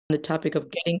the topic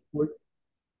of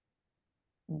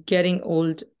getting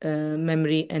old,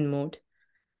 memory and mood.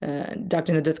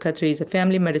 Dr. Nudrat Khatri is a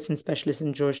family medicine specialist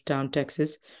in Georgetown,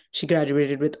 Texas. She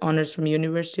graduated with honors from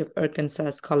University of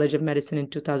Arkansas College of Medicine in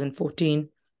 2014.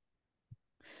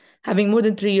 Having more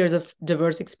than 3 years of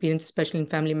diverse experience, especially in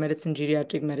family medicine,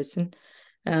 geriatric medicine,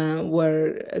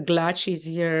 we're glad she's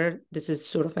here. This is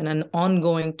sort of an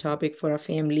ongoing topic for our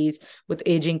families with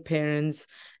aging parents.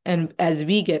 And as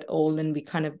we get old and we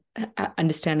kind of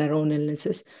understand our own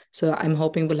illnesses. So I'm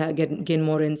hoping we'll gain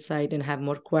more insight and have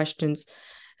more questions.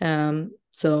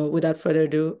 So without further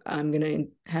ado, I'm going to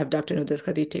have Dr. Nudrat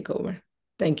Khatri take over.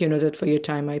 Thank you, Nudrat, for your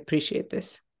time. I appreciate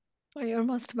this. Oh, you're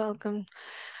most welcome.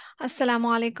 Assalamu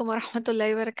alaikum wa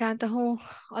rahmatullahi wa barakatuhu.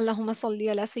 Allahumma salli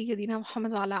ala Sayyidina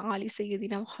Muhammad wa ala ali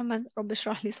Sayyidina Muhammad. Rabbi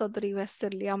shrah li sadri wa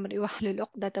yassir li amri wa hlul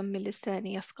uqdatan min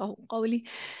lisani yafqahu qawli.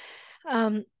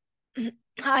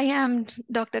 I am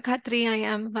Dr. Khatri. I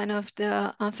am one of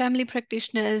the family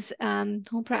practitioners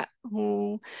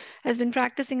who has been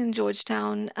practicing in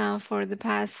Georgetown for the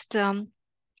past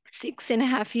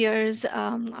 6.5 years.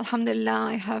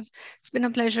 Alhamdulillah, it's been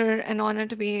a pleasure and honor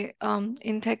to be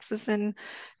in Texas and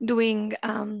doing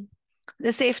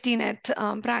the safety net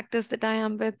practice that I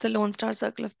am with the Lone Star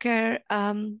Circle of Care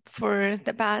for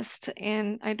the past,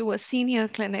 and I do a senior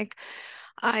clinic.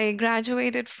 I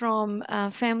graduated from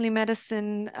family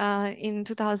medicine in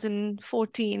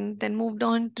 2014, then moved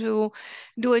on to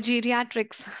do a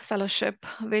geriatrics fellowship,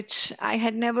 which I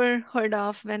had never heard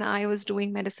of when I was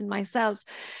doing medicine myself,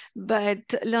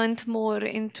 but learned more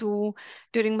into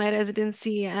during my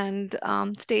residency and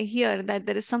stay here that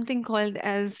there is something called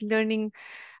as learning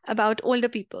about older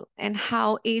people and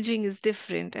how aging is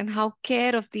different and how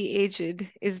care of the aged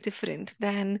is different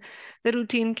than the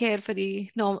routine care for the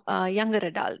younger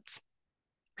adults.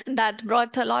 That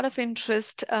brought a lot of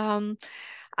interest.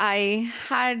 I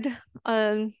had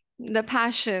the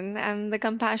passion and the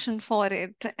compassion for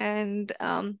it and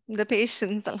the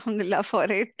patience, alhamdulillah, for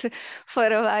it for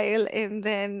a while, and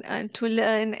then to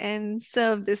learn and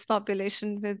serve this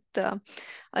population with a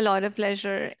lot of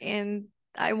pleasure. And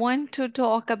I want to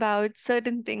talk about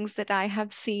certain things that I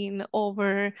have seen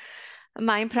over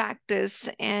my practice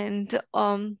and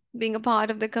being a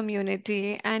part of the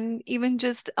community and even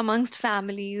just amongst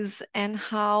families, and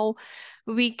how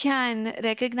we can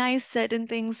recognize certain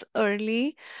things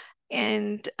early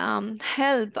and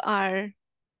help our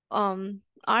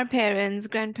parents,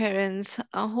 grandparents,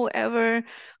 whoever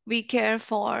we care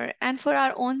for, and for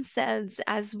our own selves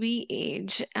as we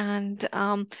age, and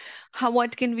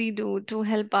what can we do to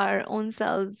help our own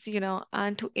selves,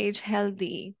 and to age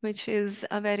healthy, which is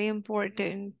a very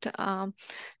important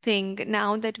thing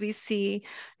now that we see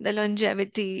the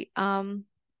longevity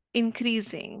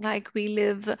increasing. Like we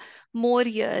live more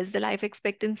years, the life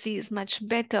expectancy is much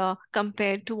better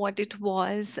compared to what it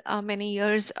was many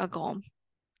years ago.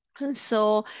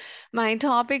 So, my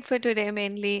topic for today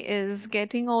mainly is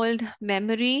getting old,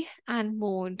 memory, and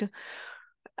mood.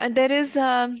 There is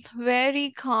a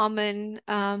very common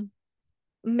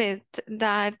myth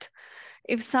that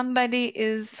if somebody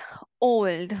is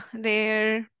old,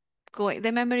 their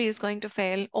memory is going to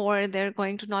fail, or they're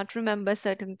going to not remember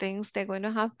certain things, they're going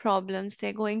to have problems,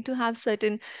 they're going to have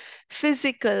certain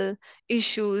physical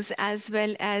issues, as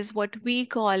well as what we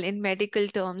call in medical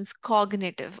terms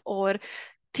cognitive, or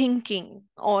thinking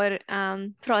or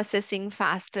processing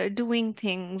faster, doing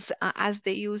things as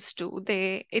they used to.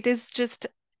 It is just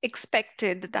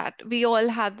expected that we all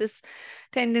have this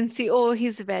tendency, oh,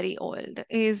 he's very old.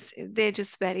 They're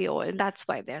just very old. That's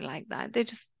why they're like that.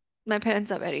 My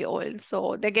parents are very old,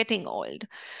 so they're getting old,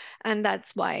 and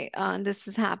that's why this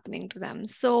is happening to them.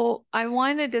 So I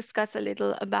want to discuss a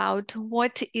little about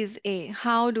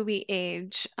how do we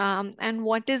age, and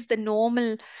what is the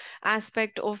normal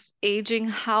aspect of aging,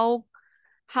 how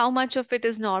much of it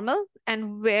is normal,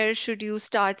 and where should you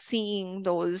start seeing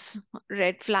those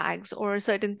red flags or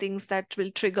certain things that will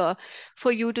trigger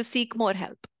for you to seek more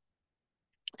help,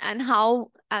 and how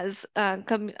as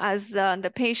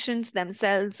the patients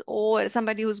themselves, or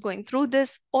somebody who's going through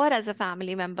this, or as a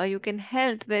family member, you can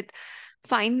help with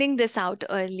finding this out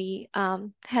early,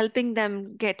 helping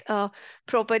them get a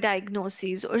proper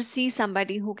diagnosis, or see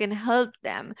somebody who can help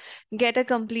them get a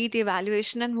complete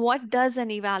evaluation. And what does an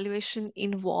evaluation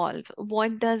involve?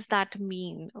 What does that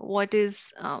mean? What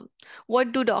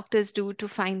do doctors do to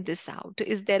find this out?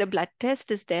 Is there a blood test?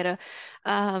 Is there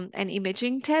an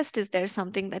imaging test? Is there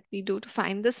something that we do to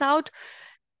find this out?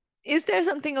 Is there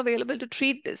something available to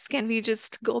treat this? Can we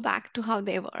just go back to how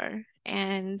they were?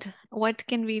 and what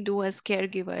can we do as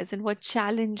caregivers, and what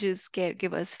challenges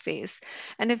caregivers face.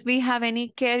 And if we have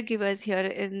any caregivers here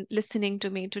in listening to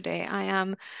me today, I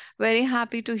am very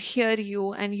happy to hear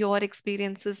you and your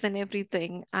experiences and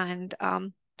everything, and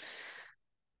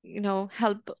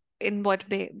help in what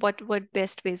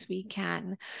best ways we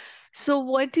can. So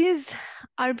what is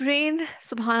our brain,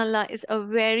 subhanallah, is a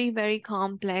very, very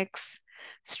complex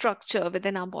structure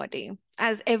within our body,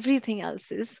 as everything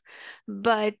else is.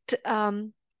 But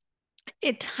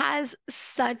it has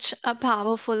such a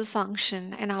powerful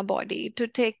function in our body to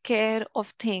take care of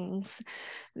things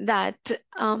that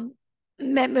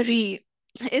memory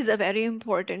is a very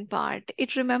important part.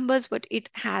 It remembers what it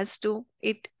has to,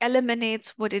 it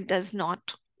eliminates what it does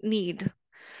not need.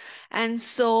 And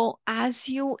so as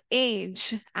you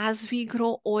age, as we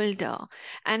grow older,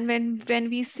 and when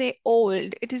we say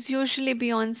old, it is usually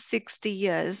beyond 60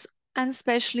 years, and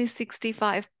especially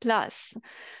 65 plus,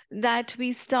 that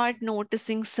we start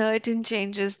noticing certain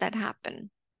changes that happen.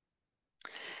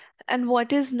 And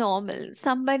what is normal?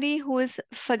 Somebody who is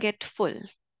forgetful.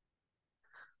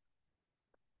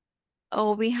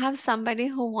 Oh, we have somebody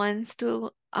who wants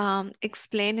to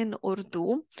explain in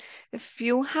Urdu. If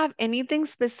you have anything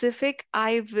specific,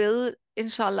 I will,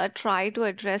 inshallah, try to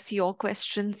address your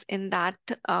questions in that.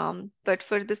 But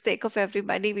for the sake of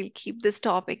everybody, we'll keep this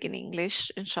topic in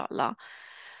English, inshallah.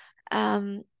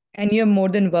 Um, And you're more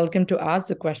than welcome to ask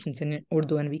the questions in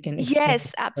Urdu and we can explain Yes,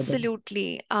 it further.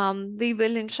 absolutely. We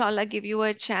will, inshallah, give you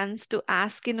a chance to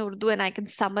ask in Urdu, and I can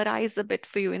summarize a bit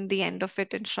for you in the end of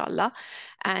it, inshallah,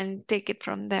 and take it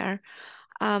from there.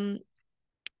 Um,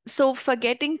 so,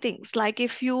 forgetting things, like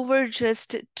if you were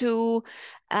just to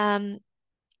um,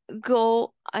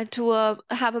 go to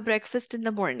have a breakfast in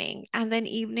the morning, and then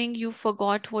evening you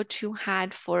forgot what you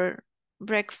had for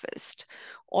breakfast,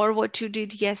 or what you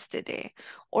did yesterday,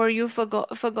 or you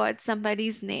forgot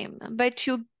somebody's name, but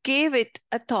you gave it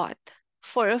a thought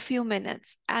for a few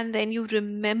minutes and then you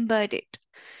remembered it.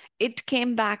 It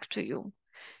came back to you.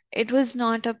 It was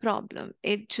not a problem.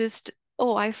 It just,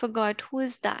 oh, I forgot, who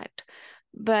is that?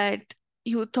 But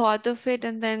you thought of it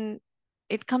and then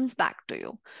it comes back to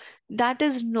you. That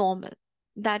is normal.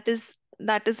 That is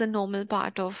a normal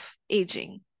part of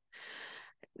aging.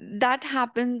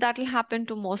 That'll happen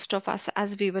to most of us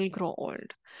as we will grow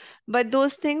old. But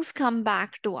those things come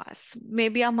back to us.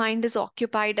 Maybe our mind is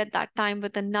occupied at that time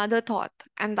with another thought,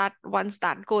 and that once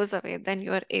that goes away, then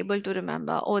you are able to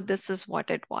remember, oh, this is what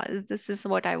it was. This is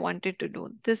what I wanted to do.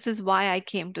 This is why I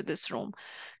came to this room.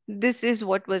 This is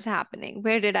what was happening.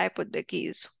 Where did I put the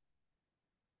keys?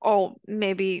 Oh,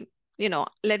 maybe,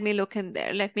 let me look in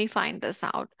there. Let me find this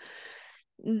out.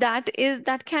 That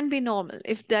can be normal.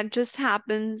 If that just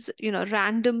happens,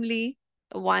 randomly,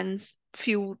 once,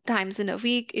 few times in a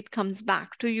week, it comes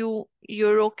back to you,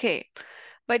 you're okay.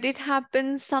 But it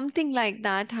happens, something like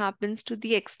that happens to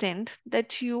the extent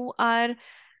that your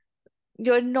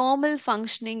normal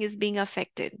functioning is being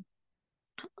affected.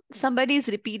 Somebody is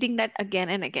repeating that again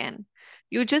and again.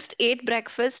 You just ate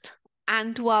breakfast,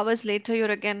 and 2 hours later, you're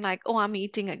again like, oh, I'm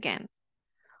eating again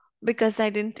because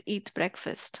I didn't eat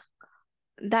breakfast.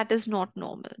 That is not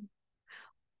normal.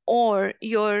 Or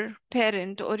your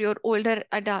parent or your older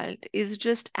adult is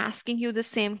just asking you the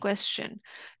same question.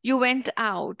 You went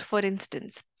out, for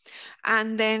instance,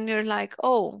 and then you're like,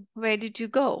 oh, where did you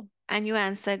go? And you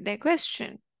answered their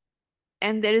question.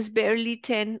 And there is barely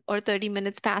 10 or 30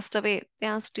 minutes passed away. They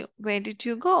asked you, where did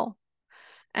you go?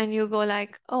 And you go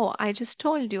like, oh, I just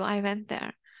told you I went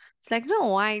there. It's like,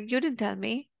 no, you didn't tell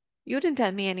me. You didn't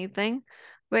tell me anything.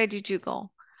 Where did you go?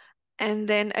 And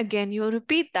then again you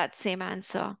repeat that same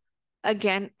answer.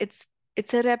 Again, it's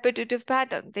a repetitive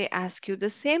pattern. They ask you the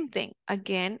same thing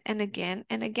again and again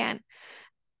and again.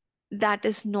 That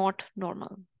is not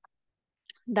normal.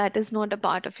 That is not a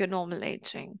part of your normal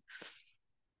aging.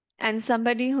 And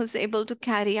somebody who's able to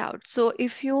carry out. So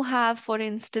if you have, for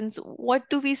instance, what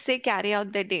do we say, carry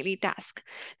out their daily task?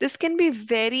 This can be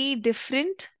very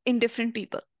different in different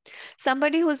people.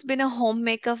 Somebody who's been a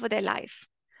homemaker for their life,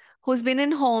 who's been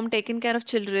in home, taken care of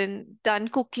children, done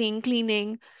cooking,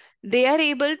 cleaning, they are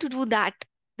able to do that.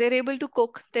 They're able to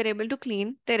cook, they're able to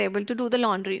clean, they're able to do the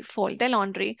laundry, fold their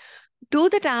laundry, do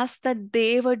the tasks that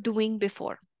they were doing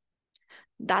before.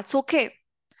 That's okay.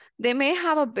 They may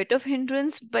have a bit of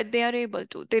hindrance, but they are able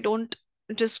to. They don't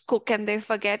just cook and they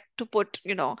forget to put,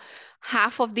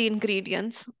 half of the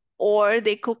ingredients, or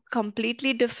they cook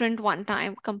completely different one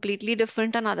time, completely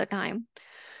different another time.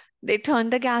 They turn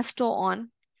the gas stove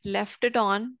on, left it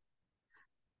on,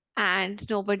 and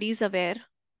nobody's aware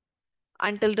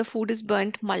until the food is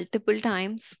burnt multiple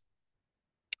times.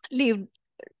 Leave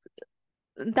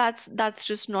that's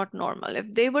just not normal.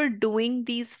 If they were doing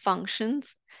these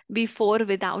functions before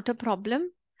without a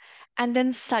problem, and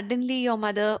then suddenly your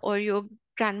mother or your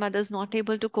grandmother's not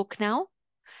able to cook now,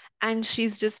 and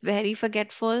she's just very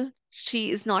forgetful, she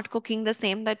is not cooking the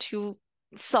same that you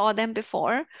saw them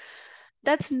before,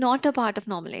 that's not a part of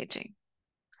normal aging.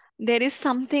 There is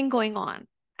something going on,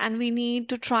 and we need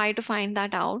to try to find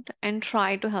that out and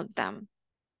try to help them.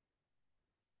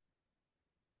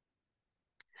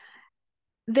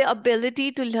 The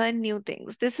ability to learn new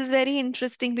things. This is very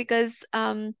interesting because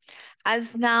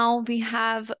as now we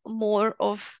have more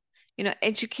of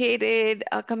educated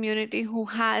community who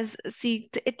has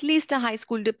seeked at least a high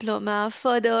school diploma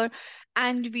further,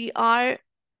 and we are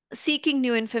seeking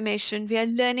new information. We are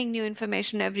learning new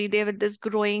information every day with this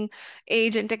growing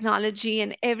age and technology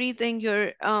and everything.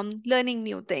 You're learning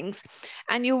new things,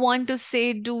 and you want to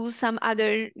say do some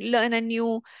other learn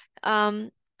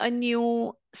um, a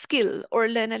new skill or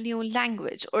learn a new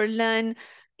language or learn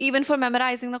even for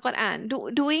memorizing the Quran,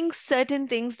 doing certain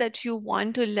things that you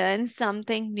want to learn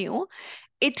something new.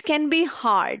 It can be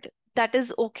hard. That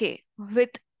is okay.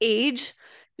 With age,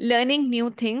 learning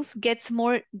new things gets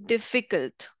more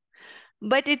difficult,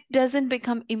 but it doesn't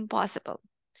become impossible.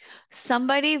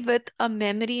 Somebody with a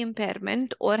memory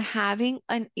impairment or having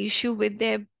an issue with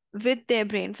their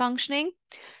brain functioning,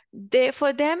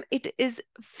 for them it is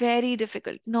very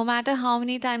difficult. No matter how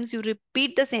many times you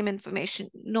repeat the same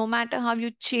information, no matter how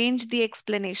you change the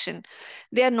explanation,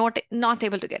 they are not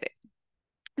able to get it.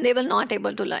 They will not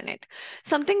able to learn it.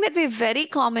 Something that we very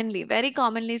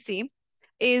commonly see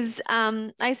is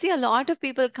I see a lot of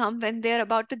people come when they're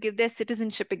about to give their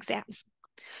citizenship exams,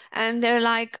 and they're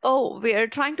like, oh, they're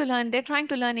trying to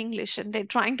learn English and they're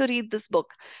trying to read this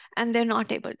book, and they're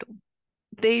not able to.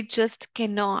 They just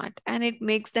cannot, and it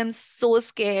makes them so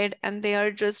scared, and they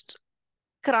are just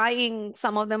crying.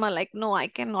 Some of them are like, no, I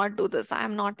cannot do this, I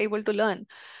am not able to learn.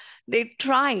 They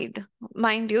tried,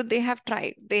 mind you, they have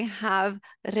tried, they have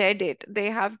read it, they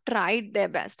have tried their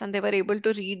best, and they were able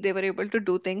to read, they were able to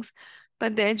do things,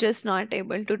 but they're just not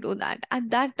able to do that. At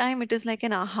that time, it is like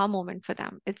an aha moment for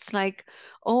them. It's like,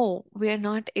 oh, we are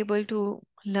not able to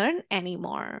learn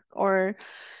anymore, or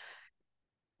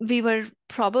we were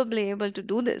probably able to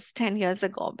do this 10 years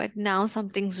ago, but now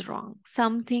something's wrong.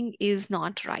 Something is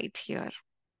not right here.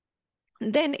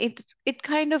 Then it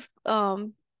kind of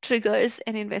triggers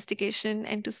an investigation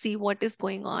and to see what is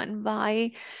going on.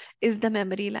 Why is the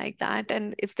memory like that?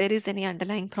 And if there is any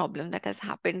underlying problem that has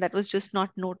happened that was just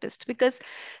not noticed. Because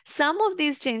some of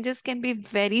these changes can be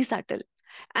very subtle.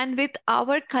 And with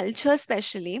our culture,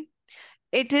 especially,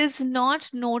 it is not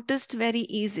noticed very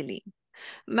easily.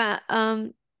 Ma-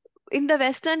 um, in the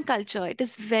Western culture, it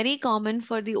is very common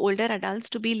for the older adults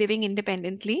to be living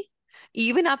independently,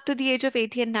 even up to the age of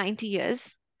 80 and 90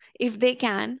 years, if they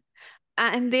can,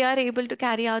 and they are able to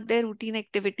carry out their routine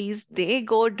activities. They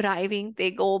go driving,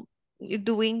 they go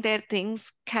doing their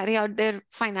things, carry out their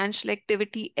financial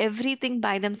activity, everything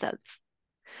by themselves.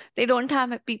 They don't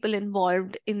have people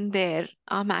involved in their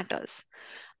matters,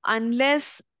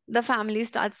 unless the family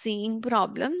starts seeing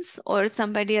problems or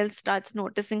somebody else starts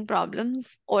noticing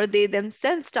problems or they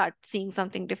themselves start seeing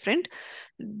something different,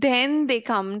 then they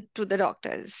come to the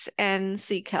doctors and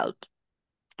seek help.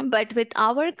 But with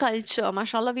our culture,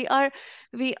 mashallah,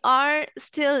 we are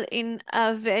still in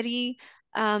a very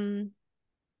um,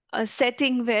 a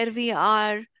setting where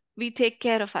we take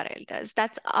care of our elders.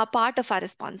 That's a part of our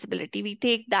responsibility. We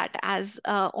take that as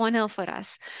honor for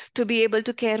us to be able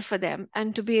to care for them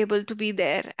and to be able to be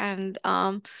there and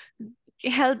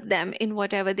help them in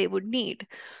whatever they would need.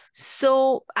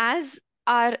 So as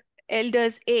our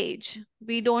elders age,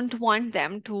 we don't want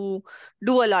them to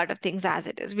do a lot of things as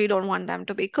it is. We don't want them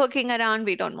to be cooking around.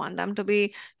 We don't want them to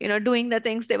be, doing the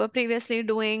things they were previously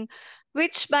doing,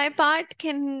 which by part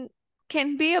can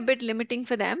be a bit limiting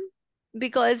for them,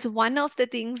 because one of the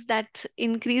things that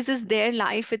increases their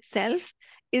life itself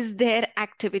is their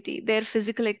activity, their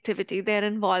physical activity, their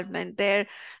involvement, their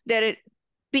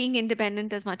being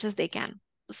independent as much as they can.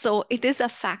 So it is a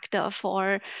factor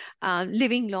for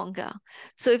living longer.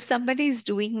 So if somebody is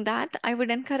doing that, I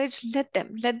would encourage, let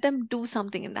them do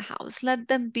something in the house. Let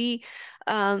them be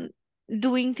um,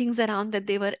 doing things around that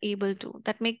they were able to.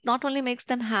 That not only makes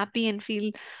them happy and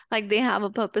feel like they have a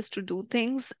purpose to do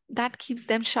things, that keeps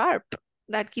them sharp.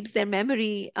 That keeps their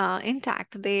memory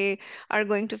intact. They are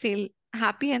going to feel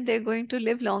happy and they're going to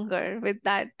live longer with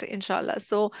that, inshallah.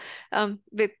 So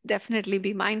with definitely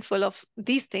be mindful of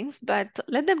these things, but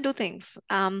let them do things.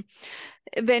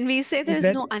 When we say there is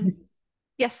no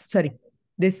yes. Sorry,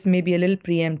 this may be a little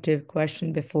preemptive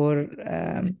question before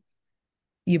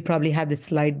you probably have this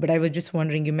slide, but I was just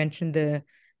wondering, you mentioned the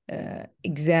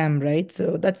exam, right?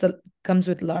 So comes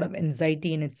with a lot of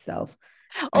anxiety in itself.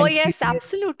 Oh, I'm yes, curious.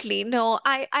 absolutely. No,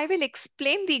 I will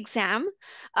explain the exam,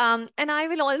 and I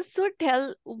will also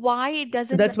tell why it So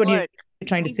doesn't that's what you're work.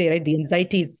 trying to say, right? The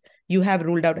anxieties, you have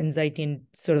ruled out anxiety and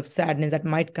sort of sadness that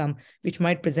might come, which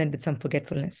might present with some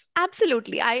forgetfulness.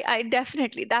 Absolutely. I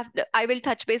definitely that I will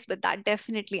touch base with that.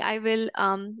 Definitely. I will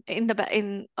in the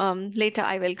in later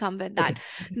I will come with that. Okay,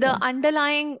 okay, The sounds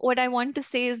underlying what I want to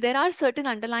say is there are certain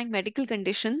underlying medical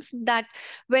conditions that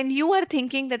when you are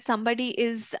thinking that somebody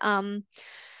is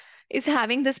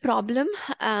having this problem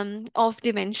of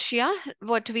dementia,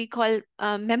 what we call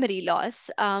memory loss,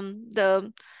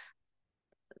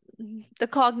 the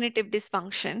cognitive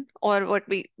dysfunction, or what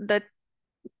we the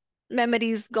memory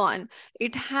is gone.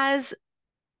 It has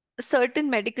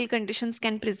certain medical conditions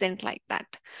can present like that,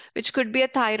 which could be a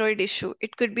thyroid issue,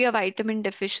 it could be a vitamin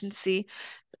deficiency,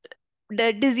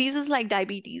 the diseases like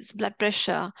diabetes, blood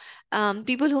pressure,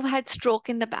 people who've had stroke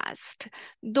in the past,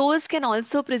 those can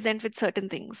also present with certain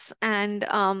things. And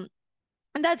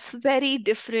that's very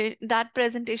different. That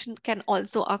presentation can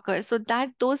also occur. So that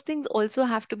those things also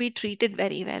have to be treated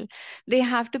very well. They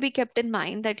have to be kept in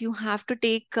mind that you have to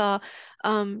take the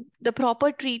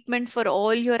proper treatment for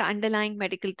all your underlying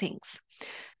medical things.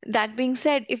 That being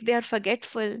said, if they are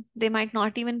forgetful, they might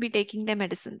not even be taking their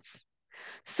medicines.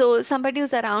 So somebody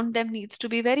who's around them needs to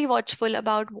be very watchful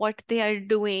about what they are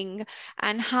doing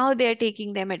and how they are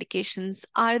taking their medications.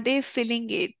 Are they filling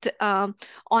it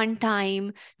on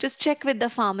time? Just check with the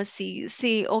pharmacy.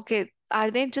 See, okay,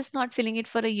 are they just not filling it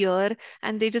for a year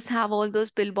and they just have all those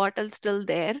pill bottles still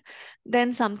there?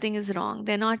 Then something is wrong.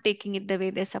 They're not taking it the way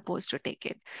they're supposed to take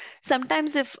it.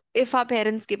 Sometimes if our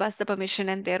parents give us the permission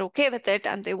and they're okay with it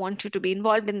and they want you to be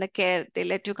involved in the care, they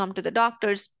let you come to the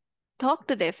doctors, talk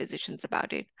to their physicians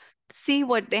about it, see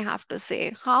what they have to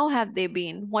say, how have they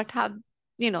been, what have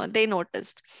they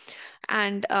noticed,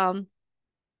 and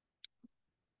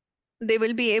they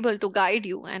will be able to guide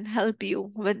you and help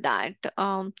you with that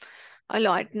a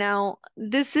lot. Now,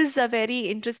 this is a very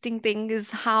interesting thing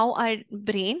is how our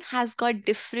brain has got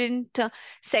different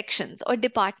sections or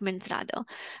departments rather,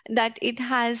 that it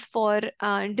has for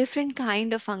different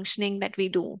kind of functioning that we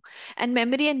do. And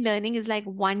memory and learning is like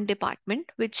one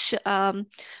department which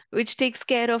takes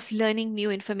care of learning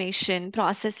new information,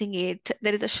 processing it.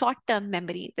 There is a short term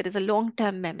memory, there is a long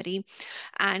term memory,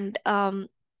 and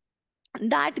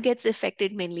that gets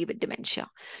affected mainly with dementia,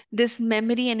 this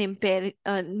memory and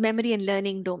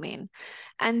learning domain.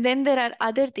 And then there are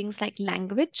other things like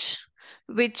language,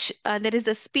 which there is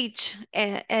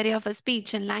a area of a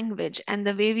speech and language, and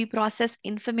the way we process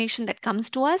information that comes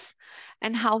to us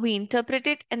and how we interpret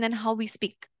it and then how we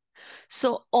speak.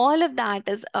 So all of that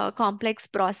is a complex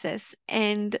process,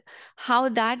 and how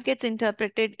that gets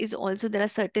interpreted is also there are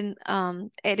certain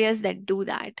areas that do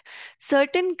that.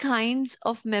 Certain kinds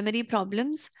of memory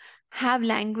problems have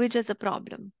language as a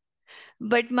problem,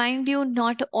 but mind you,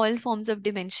 not all forms of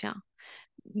dementia.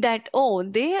 That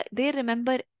they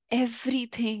remember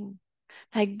everything,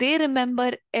 like they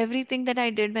remember everything that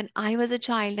I did when I was a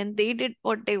child, and they did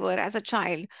what they were as a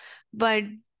child, but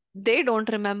they don't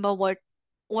remember what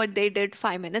they did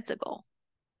 5 minutes ago.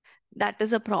 That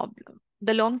is a problem.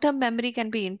 The long term memory can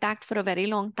be intact for a very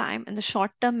long time, and the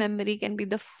short term memory can be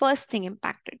the first thing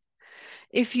impacted.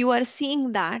 If you are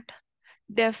seeing that,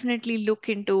 definitely look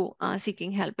into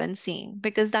seeking help and seeing,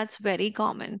 because that's very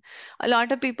common. A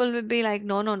lot of people will be like,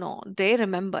 no, no, no, they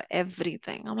remember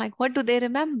everything. I'm like, what do they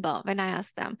remember when I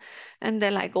ask them? And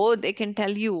they're like, oh, they can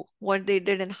tell you what they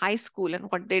did in high school and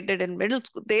what they did in middle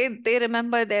school. They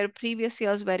remember their previous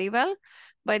years very well,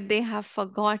 but they have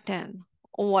forgotten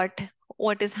what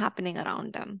what is happening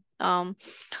around them.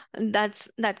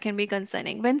 That can be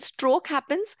concerning. When stroke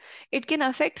happens, it can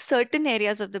affect certain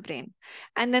areas of the brain,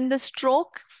 and then the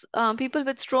strokes, people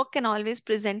with stroke can always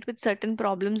present with certain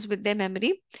problems with their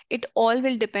memory. It all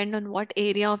will depend on what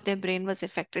area of their brain was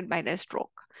affected by their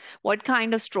stroke, what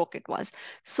kind of stroke it was.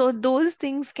 So those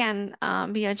things can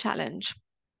be a challenge.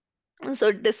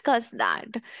 So discuss that.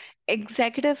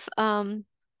 Executive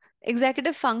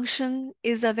executive function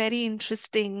is a very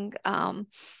interesting um,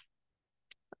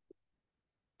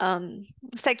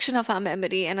 section of our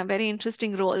memory, and a very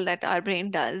interesting role that our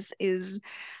brain does is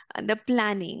the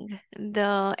planning,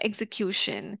 the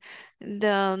execution,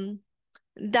 the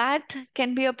that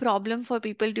can be a problem for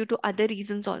people due to other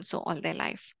reasons also all their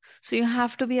life. So you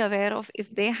have to be aware of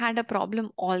if they had a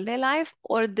problem all their life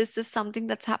or this is something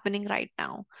that's happening right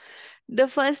now. The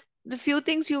few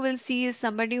things you will see is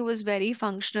somebody who was very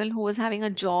functional, who was having a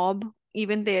job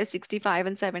even they're 65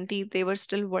 and 70, they were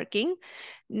still working.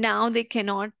 Now they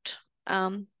cannot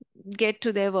um, get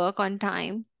to their work on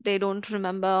time. They don't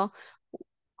remember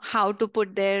how to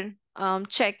put their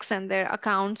checks and their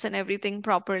accounts and everything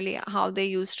properly, how they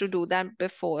used to do that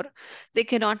before. They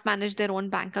cannot manage their own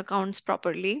bank accounts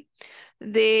properly.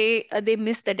 They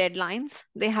miss the deadlines.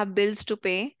 They have bills to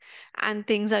pay, and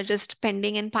things are just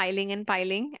pending and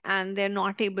piling, and they're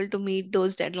not able to meet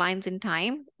those deadlines in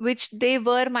time, which they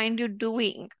were, mind you,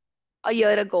 doing a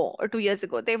year ago or 2 years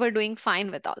ago. They were doing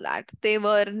fine with all that. They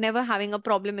were never having a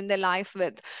problem in their life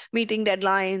with meeting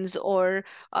deadlines or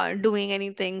doing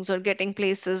any things or getting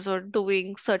places or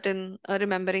doing certain,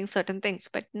 remembering certain things.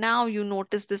 But now you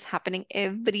notice this happening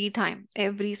every time,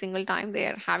 every single time they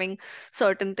are having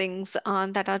certain things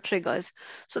that are triggers.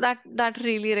 So that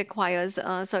really requires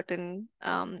certain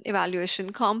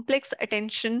evaluation, complex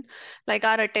attention, like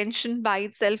our attention by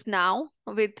itself now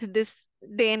with this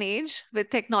day and age,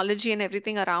 with technology and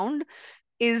everything around,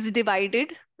 is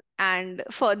divided. And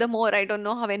furthermore, I don't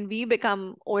know how when we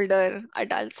become older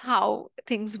adults, how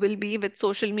things will be with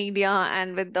social media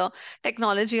and with the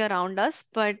technology around us.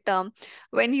 But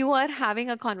when you are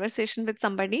having a conversation with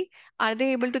somebody, are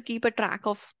they able to keep a track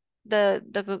of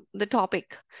the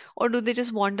topic, or do they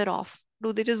just wander off?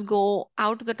 Do they just go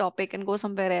out of the topic and go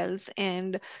somewhere else,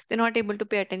 and they're not able to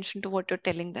pay attention to what you're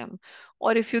telling them?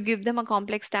 Or if you give them a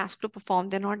complex task to perform,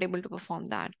 they're not able to perform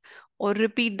that or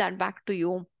repeat that back to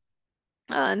you.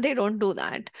 They don't do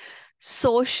that.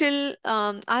 Social,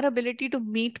 our ability to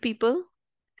meet people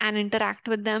and interact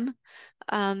with them,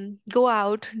 go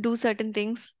out, do certain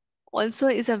things, also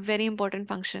is a very important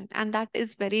function, and that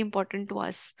is very important to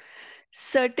us.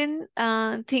 Certain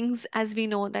things, as we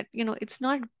know, that it's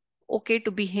not okay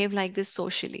to behave like this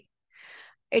socially.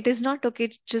 It is not okay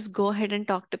to just go ahead and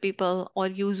talk to people or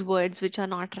use words which are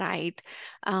not right,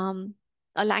 um,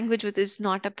 a language which is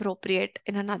not appropriate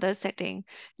in another setting,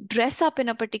 dress up in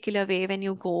a particular way when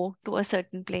you go to a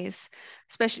certain place.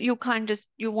 Especially,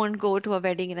 you won't go to a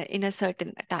wedding in a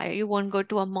certain attire, you won't go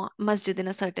to a masjid in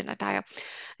a certain attire.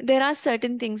 There are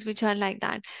certain things which are like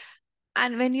that.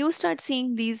 And when you start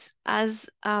seeing these as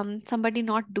somebody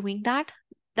not doing that,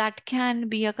 that can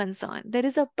be a concern. There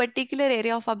is a particular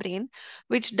area of our brain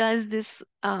which does this.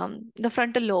 The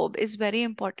frontal lobe is very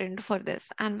important for this,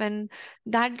 and when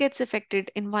that gets affected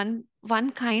in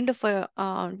one kind of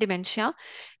a dementia,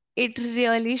 it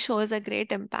really shows a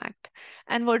great impact.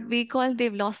 And what we call,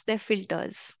 they've lost their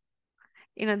filters.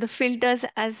 The filters,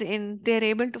 as in they're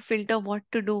able to filter what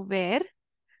to do where.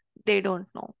 They don't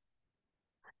know.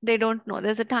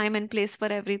 There's a time and place for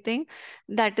everything.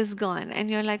 That is gone, and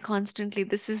you're like constantly,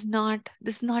 this is not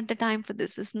the time for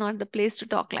this is not the place to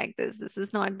talk like this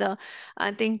is not the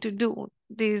thing to do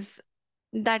this.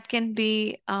 That can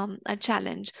be a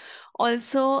challenge.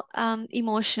 Also,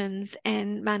 emotions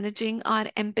and managing our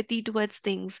empathy towards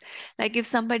things. Like if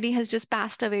somebody has just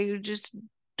passed away, you just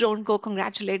don't go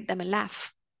congratulate them and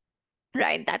laugh,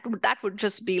 right? That would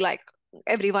just be like,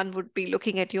 everyone would be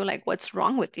looking at you like, what's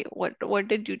wrong with you? What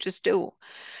did you just do?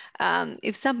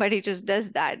 If somebody just does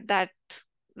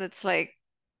that's like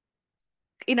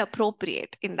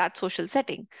inappropriate in that social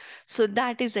setting. So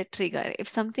that is a trigger. If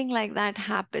something like that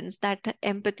happens, that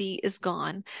empathy is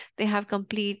gone. They have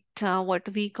complete what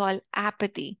we call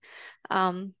apathy.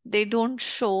 They don't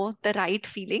show the right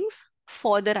feelings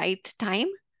for the right time,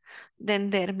 then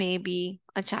there may be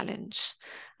a challenge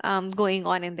going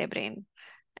on in their brain.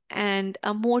 And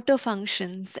motor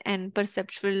functions and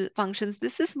perceptual functions,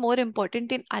 this is more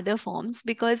important in other forms,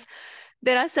 because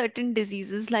there are certain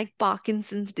diseases like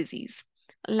Parkinson's disease.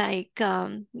 Like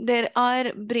there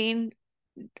are brain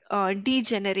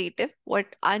degenerative, what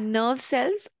our nerve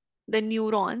cells, the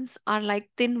neurons are like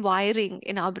thin wiring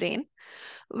in our brain.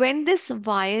 When this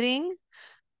wiring,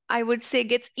 I would say,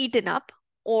 gets eaten up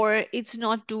or it's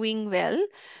not doing well,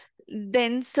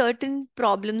 then certain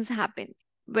problems happen.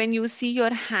 When you see your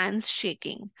hands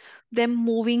shaking, them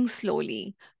moving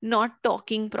slowly, not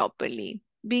talking properly,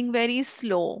 being very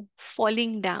slow,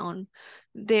 falling down,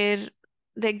 their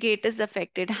their gait is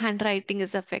affected, handwriting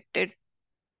is affected.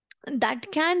 That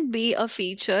can be a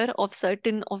feature of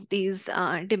certain of these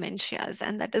dementias,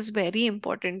 and that is very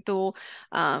important to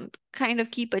kind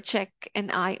of keep a check an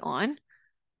eye on.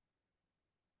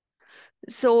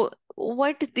 So,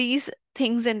 what these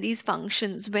things and these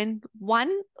functions, when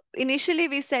one, initially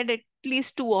we said at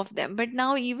least two of them, but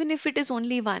now even if it is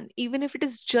only one, even if it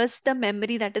is just the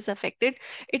memory that is affected,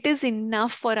 it is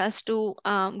enough for us to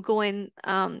go and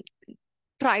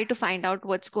try to find out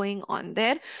what's going on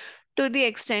there, to the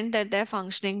extent that their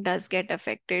functioning does get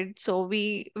affected. So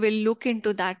we will look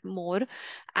into that more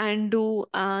and do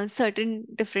certain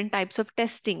different types of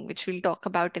testing, which we'll talk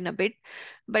about in a bit.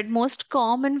 But most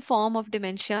common form of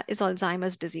dementia is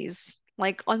Alzheimer's disease.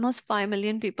 Like almost 5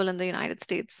 million people in the United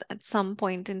States at some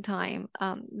point in time,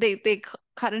 they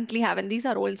currently have, and these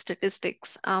are old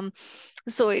statistics.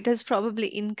 So it has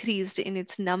probably increased in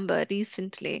its number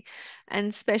recently, and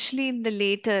especially in the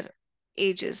later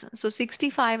ages. So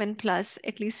 65 and plus,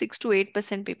 at least 6 to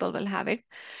 8% people will have it.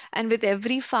 And with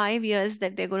every 5 years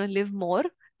that they're going to live more,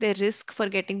 their risk for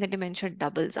getting the dementia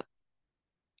doubles up.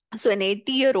 So an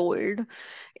 80-year-old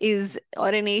is, or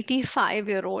an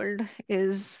 85-year-old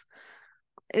is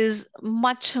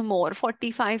much more,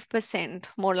 45%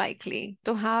 more likely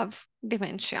to have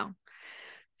dementia.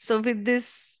 So with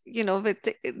this, with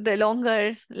the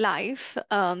longer life,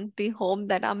 we hope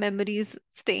that our memories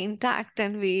stay intact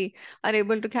and we are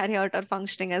able to carry out our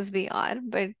functioning as we are.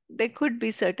 But there could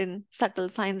be certain subtle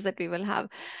signs that we will have.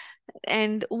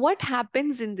 And what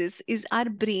happens in this is our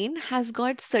brain has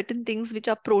got certain things which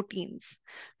are proteins,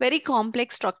 very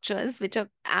complex structures, which are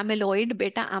amyloid,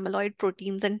 beta amyloid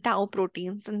proteins and tau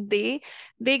proteins, and they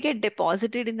get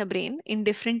deposited in the brain in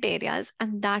different areas,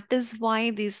 and that is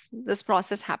why this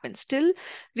process happens. Still,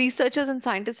 researchers and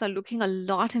scientists are looking a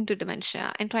lot into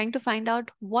dementia and trying to find out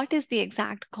what is the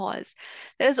exact cause.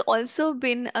 There's also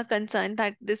been a concern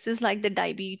that this is like the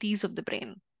diabetes of the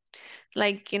brain,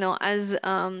 like as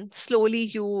slowly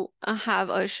you have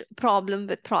a problem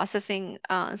with processing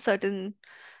certain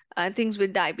things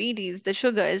with diabetes, the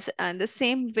sugars, and the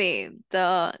same way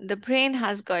the brain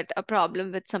has got a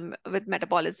problem with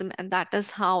metabolism, and that is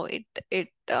how it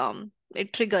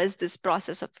triggers this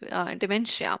process of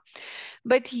dementia.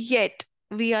 But yet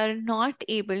we are not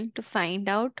able to find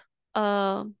out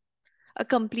uh, a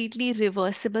completely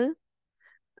reversible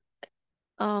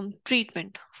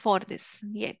treatment for this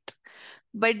yet.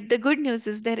 But the good news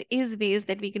is there is ways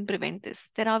that we can prevent this.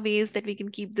 There are ways that we can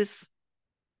keep this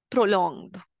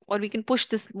prolonged, or we can push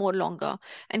this more longer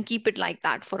and keep it like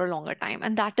that for a longer time.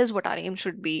 And that is what our aim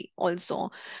should be also.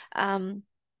 Um,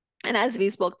 and as we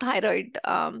spoke, thyroid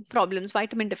problems,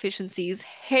 vitamin deficiencies,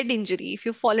 head injury, if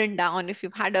you've fallen down, if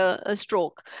you've had a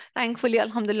stroke. Thankfully,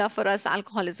 alhamdulillah, for us,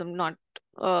 alcoholism not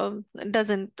uh,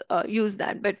 doesn't use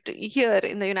that. But here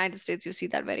in the United States, you see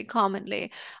that very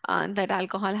commonly, that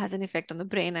alcohol has an effect on the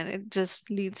brain and it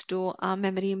just leads to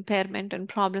memory impairment and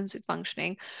problems with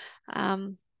functioning.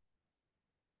 Um,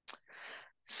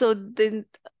 so the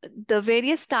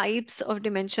various types of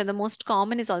dementia, the most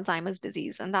common is Alzheimer's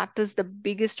disease, and that is the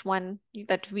biggest one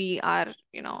that we are,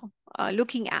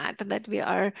 looking at, that we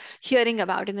are hearing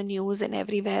about in the news and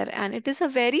everywhere. And it is a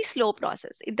very slow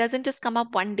process. It doesn't just come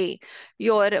up one day.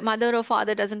 Your mother or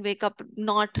father doesn't wake up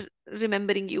not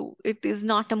remembering you. It is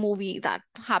not a movie that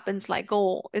happens like,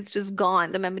 oh, it's just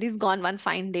gone. The memory is gone one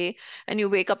fine day, and you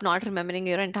wake up not remembering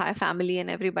your entire family and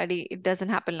everybody. It doesn't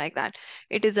happen like that.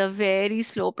 It is a very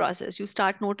slow process. You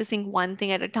start noticing one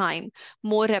thing at a time,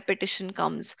 more repetition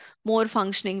comes, more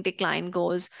functioning decline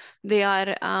goes. They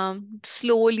are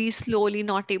slowly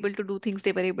not able to do things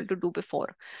they were able to do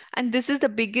before. And this is the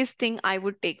biggest thing I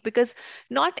would take, because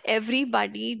not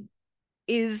everybody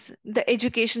is, the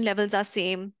education levels are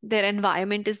same, their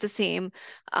environment is the same.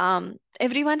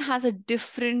 Everyone has a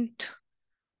different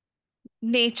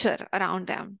nature around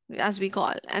them, as we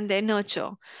call, and their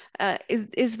nurture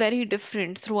is very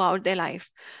different throughout their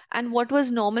life. And what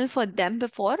was normal for them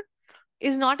before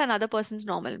is not another person's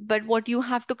normal, but what you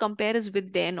have to compare is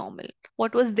with their normal.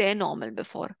 What was their normal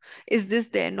before? Is this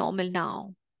their normal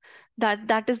now?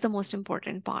 That is the most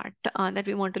important part that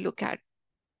we want to look at.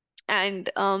 And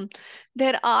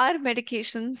there are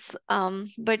medications,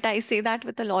 but I say that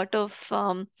with a lot of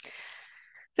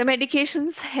the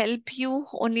medications help you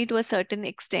only to a certain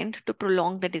extent to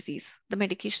prolong the disease. The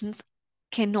medications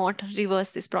cannot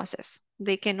reverse this process.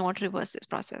 They cannot reverse this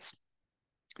process.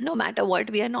 No matter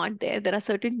what, we are not there. There are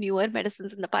certain newer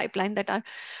medicines in the pipeline that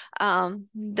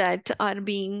are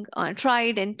being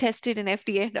tried and tested, and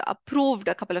FDA had approved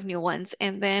a couple of new ones.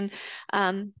 And then,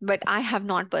 but I have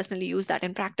not personally used that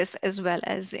in practice, as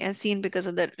seen because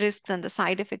of the risks and the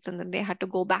side effects, and then they had to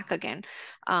go back again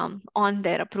on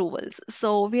their approvals.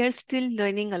 So we are still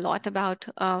learning a lot about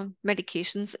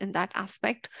medications in that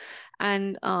aspect,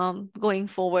 and going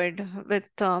forward with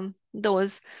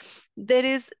those. There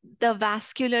is the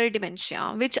vascular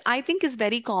dementia, which I think is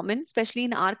very common, especially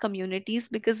in our communities,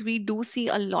 because we do see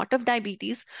a lot of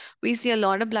diabetes. We see a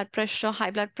lot of blood pressure,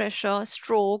 high blood pressure,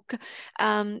 stroke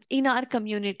in our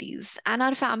communities and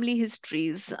our family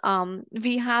histories.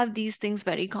 We have these things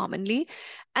very commonly,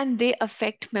 and they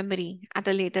affect memory at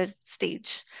a later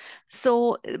stage.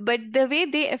 So, but the way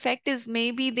they affect is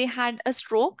maybe they had a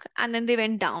stroke and then they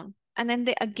went down, and then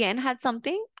they again had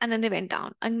something and then they went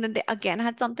down, and then they again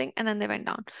had something and then they went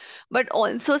down. But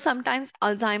also sometimes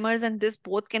Alzheimer's and this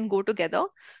both can go together.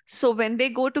 So when they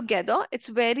go together, it's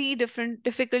very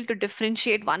difficult to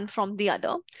differentiate one from the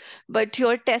other. But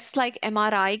your tests like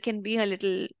MRI can be a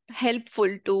little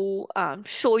helpful to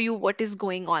show you what is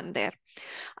going on there.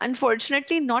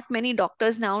 Unfortunately, not many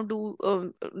doctors do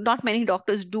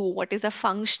what is a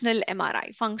functional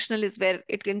MRI. Functional is where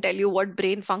it can tell you what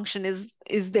brain function is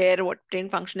there, what brain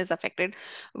function is affected.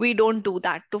 We don't do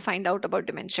that to find out about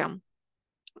dementia.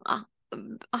 uh,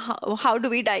 how do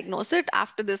we diagnose it?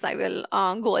 After this, I will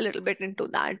go a little bit into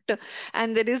that.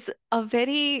 And there is a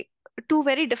very two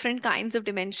very different kinds of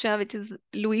dementia, which is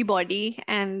Lewy body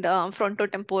and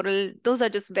frontotemporal. Those are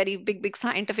just very big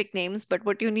scientific names. But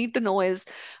what you need to know is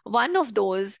one of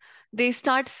those, they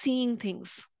start seeing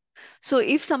things. So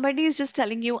if somebody is just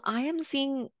telling you, I am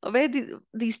seeing where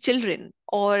these children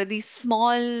or these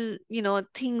small,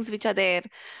 things which are there,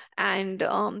 and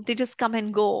they just come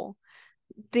and go,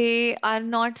 they are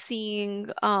not seeing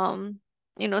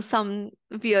some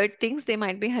weird things. They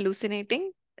might be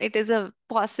hallucinating. It is a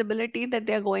possibility that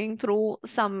they're going through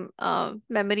some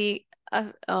memory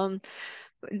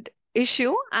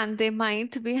issue, and they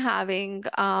might be having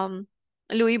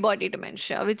Lewy body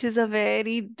dementia, which is a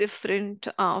very different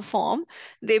form.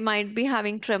 They might be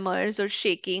having tremors or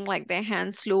shaking, like their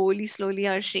hands slowly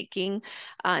are shaking,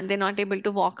 and they're not able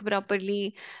to walk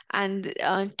properly and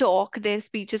talk. Their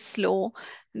speech is slow.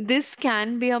 This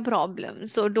can be a problem.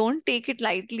 So don't take it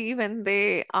lightly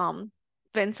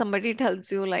when somebody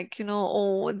tells you, like,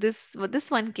 oh, this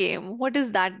one came. What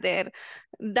is that there?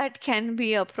 That can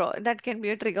be a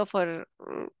trigger for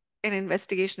an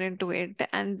investigation into it.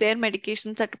 And their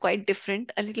medications are quite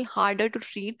different, a little harder to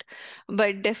treat,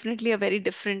 but definitely a very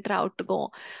different route to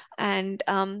go. And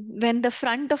when the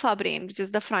front of our brain, which is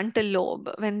the frontal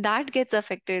lobe, when that gets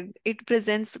affected, it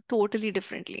presents totally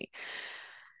differently.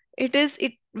 It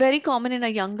very common in a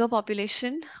younger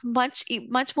population, much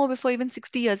more before even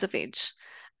 60 years of age,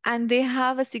 and they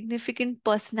have a significant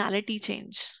personality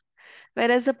change.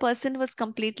 Whereas a person was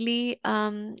completely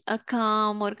a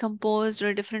calm or composed or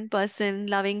a different person,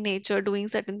 loving nature, doing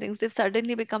certain things, they've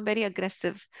suddenly become very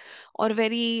aggressive or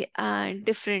very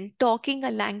different, talking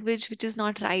a language which is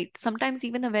not right, sometimes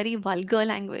even a very vulgar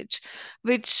language,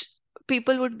 which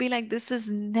people would be like, this has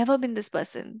never been this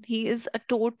person. He is a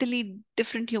totally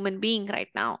different human being right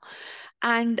now.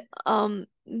 And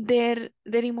their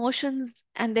emotions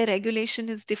and their regulation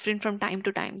is different from time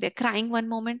to time. They're crying one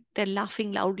moment, they're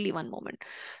laughing loudly one moment,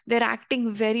 they're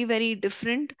acting very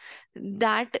different.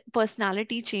 That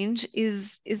personality change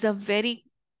is a very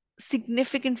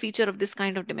significant feature of this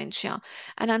kind of dementia,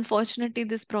 and unfortunately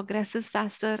this progresses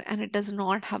faster and it does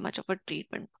not have much of a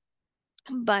treatment.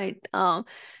 But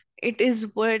it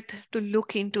is worth to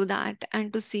look into that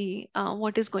and to see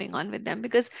what is going on with them,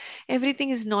 because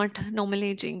everything is not normal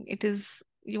aging. It is,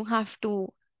 you have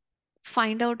to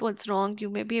find out what's wrong. You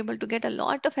may be able to get a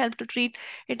lot of help to treat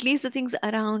at least the things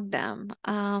around them.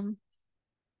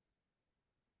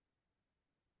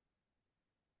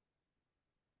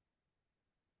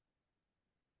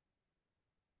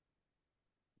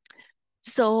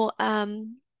 So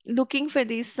looking for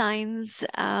these signs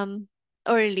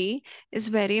early is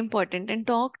very important, and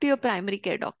talk to your primary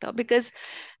care doctor, because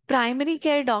primary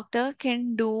care doctor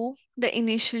can do the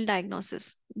initial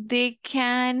diagnosis. They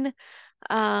can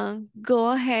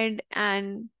go ahead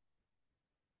and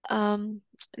um,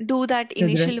 do that Nudrat,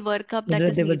 initial workup that Nudrat,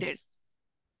 is needed. there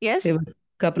Yes? was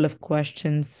a couple of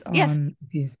questions Yes. on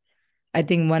yes. I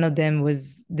think one of them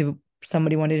was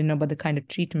somebody wanted to know about the kind of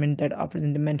treatment that offers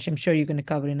in dementia. I'm sure you're going to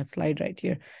cover in a slide right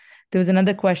here. There was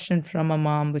another question from a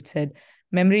mom which said,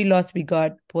 memory loss we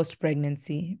got post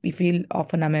pregnancy. We feel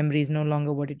often our memory is no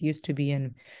longer what it used to be,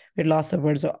 and we're loss of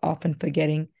words or often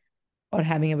forgetting or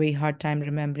having a very hard time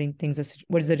remembering things.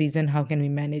 What is the reason? How can we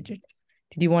manage it?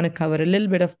 Did you want to cover a little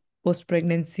bit of post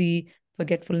pregnancy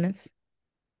forgetfulness?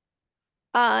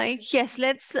 Yes,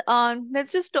 let's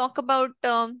just talk about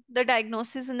the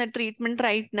diagnosis and the treatment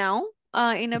right now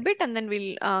in a bit, and then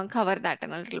we'll cover that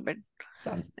in a little bit.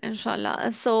 Sounds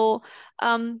Inshallah. So,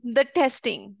 the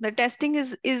testing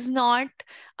is not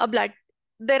a blood.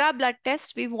 there are blood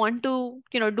tests. We want to,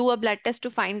 do a blood test to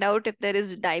find out if there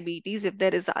is diabetes, if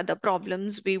there is other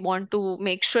problems. We want to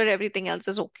make sure everything else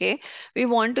is okay. We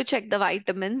want to check the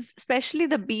vitamins, especially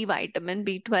the B vitamin,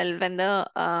 B12,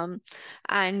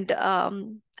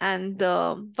 and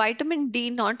the vitamin D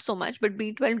not so much, but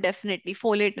B12 definitely,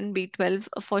 folate and B12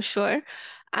 for sure.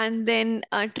 And then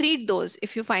treat those.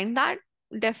 If you find that,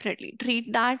 definitely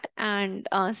treat that and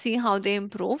see how they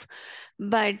improve.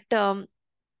 But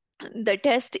the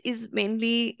test is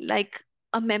mainly like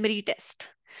a memory test,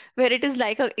 where it is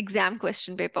like an exam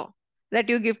question paper that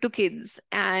you give to kids.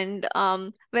 And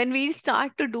when we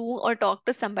start to do or talk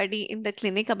to somebody in the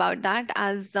clinic about that,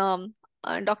 as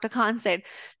Dr. Khan said,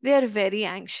 they are very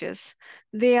anxious.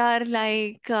 They are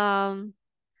like,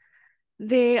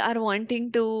 they are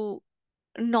wanting to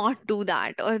not do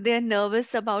that, or they're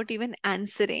nervous about even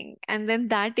answering. And then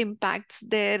that impacts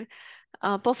their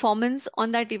performance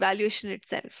on that evaluation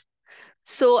itself.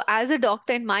 So as a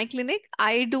doctor in my clinic,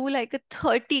 I do like a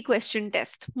 30 question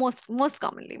test, most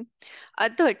commonly. A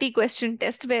 30 question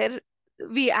test where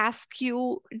we ask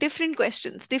you different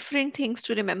questions, different things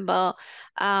to remember,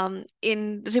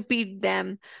 in repeat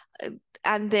them, uh,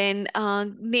 and then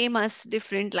name us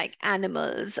different like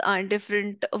animals,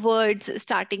 different words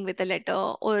starting with a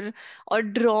letter, or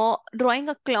drawing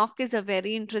a clock is a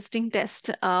very interesting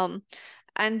test.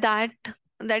 And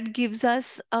that gives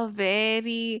us a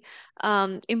very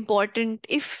important,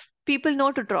 if people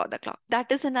know to draw the clock,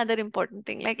 that is another important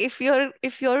thing. Like if your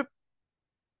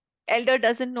elder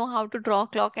doesn't know how to draw a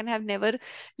clock and have never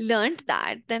learned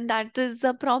that, then that is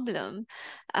a problem.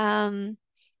 um,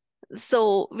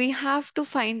 so we have to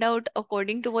find out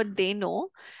according to what they know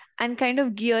and kind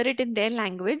of gear it in their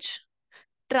language,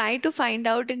 try to find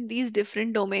out in these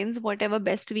different domains whatever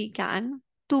best we can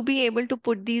to be able to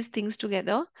put these things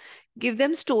together, give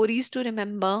them stories to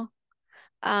remember,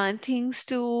 things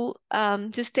to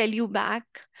just tell you back,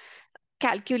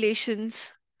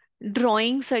 calculations,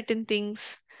 drawing certain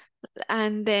things,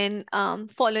 and then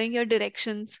following your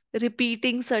directions,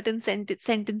 repeating certain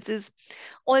sentences.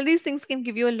 All these things can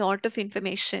give you a lot of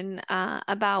information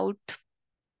about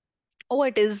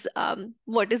what is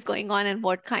going on and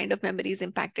what kind of memory is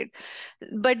impacted.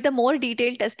 But the more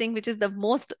detailed testing, which is the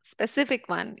most specific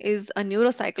one, is a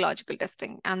neuropsychological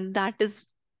testing, and that is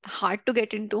hard to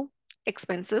get into,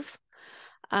 expensive.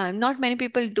 Not many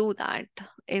people do that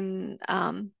in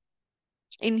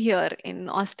here in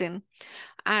Austin.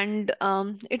 And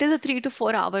it is a 3 to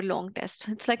 4 hour long test.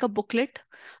 It's like a booklet,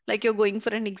 like you're going for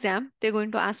an exam. They're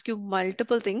going to ask you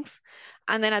multiple things,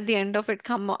 and then at the end of it,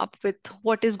 come up with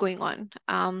what is going on.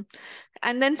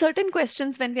 And then certain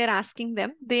questions, when we are asking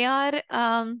them, they are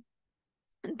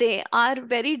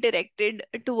very directed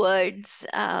towards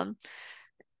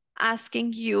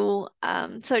asking you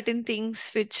certain things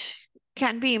which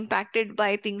can be impacted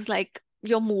by things like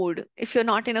your mood. If you're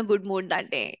not in a good mood that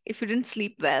day, if you didn't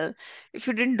sleep well, if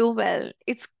you didn't do well,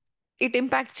 it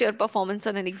impacts your performance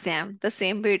on an exam the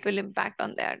same way it will impact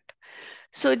on that.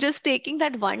 So just taking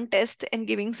that one test and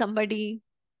giving somebody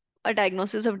a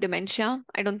diagnosis of dementia,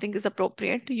 I don't think is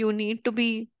appropriate. You need to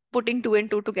be putting two and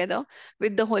two together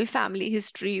with the whole family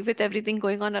history, with everything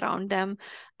going on around them,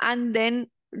 and then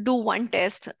do one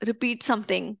test, repeat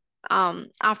something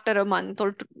after a month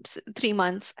or 3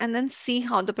 months, and then see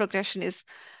how the progression is.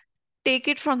 Take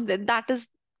it from there. That is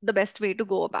the best way to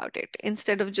go about it,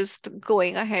 instead of just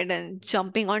going ahead and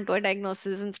jumping onto a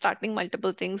diagnosis and starting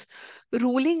multiple things.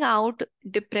 Ruling out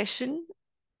depression,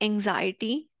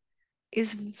 anxiety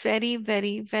is very,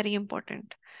 very, very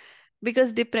important,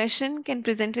 because depression can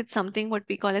present with something what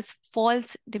we call as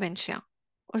false dementia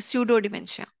or pseudo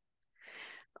dementia.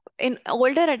 In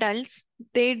older adults,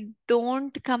 they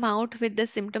don't come out with the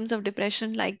symptoms of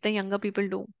depression like the younger people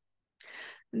do.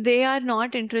 They are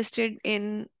not interested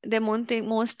in their own thing.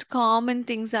 Most common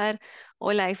things are, oh,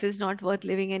 life is not worth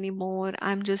living anymore.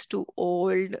 I'm just too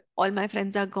old. All my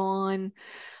friends are gone.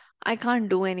 I can't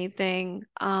do anything.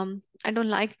 I don't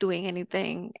like doing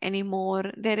anything anymore.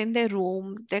 They're in their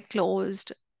room, they're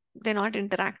closed, they're not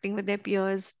interacting with their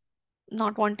peers,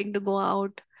 not wanting to go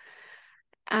out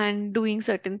and doing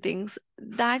certain things.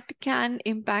 That can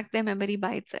impact their memory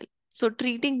by itself. So,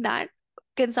 treating that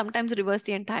can sometimes reverse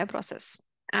the entire process.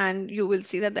 And you will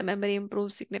see that the memory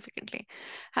improves significantly.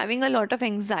 Having a lot of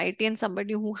anxiety and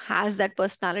somebody who has that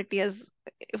personality as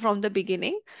from the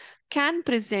beginning can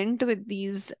present with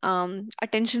these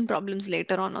attention problems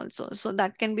later on also. So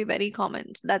that can be very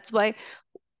common. That's why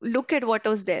look at what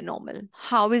was their normal.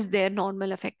 How is their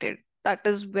normal affected? That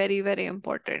is very, very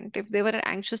important. If they were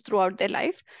anxious throughout their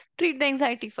life, treat the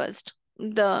anxiety first.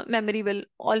 The memory will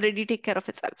already take care of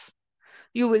itself.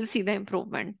 you will see the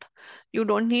improvement. You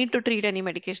don't need to treat any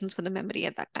medications for the memory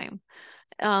at that time.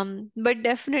 But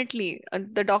definitely,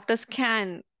 the doctors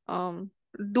can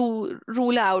do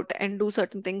rule out and do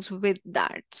certain things with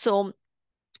that. So,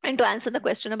 and to answer the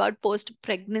question about post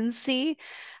pregnancy,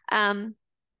 um,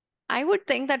 I would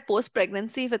think that post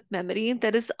pregnancy with memory,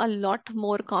 there is a lot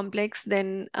more complex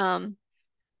than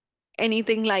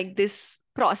anything like this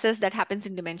process that happens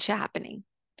in dementia happening.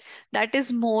 That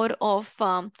is more of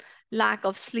lack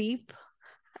of sleep,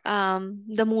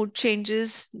 the mood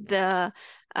changes, the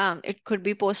it could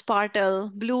be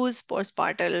postpartum blues,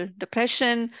 postpartum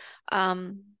depression,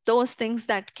 those things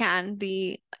that can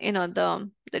be,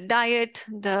 the diet,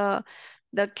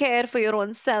 the care for your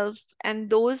own self, and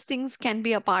those things can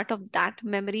be a part of that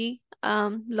memory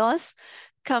loss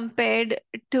compared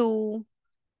to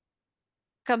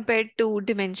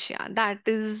dementia. That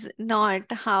is not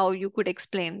how you could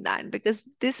explain that, because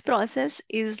this process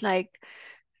is like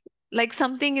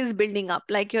something is building up,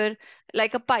 like a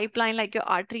pipeline, like your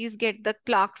arteries get the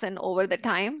plaques, and over the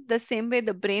time, the same way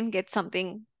the brain gets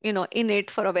something, in it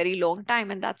for a very long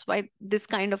time, and that's why this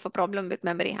kind of a problem with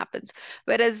memory happens.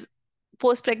 Whereas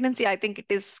post pregnancy, I think it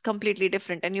is completely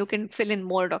different, and you can fill in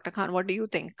more, Dr. Khan. What do you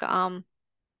think?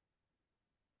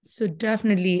 So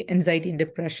definitely anxiety and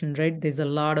depression, right? There's a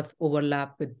lot of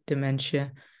overlap with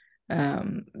dementia.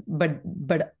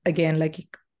 But again, like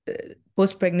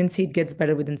post pregnancy, it gets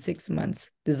better within 6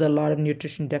 months. There's a lot of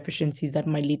nutrition deficiencies that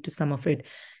might lead to some of it.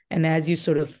 And as you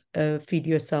sort of feed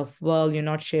yourself well, you're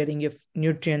not sharing your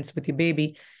nutrients with your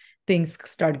baby, things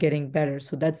start getting better.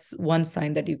 So that's one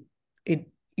sign that it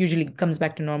usually comes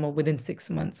back to normal within 6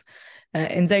 months.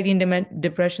 Anxiety and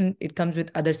depression, it comes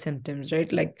with other symptoms,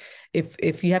 right? Like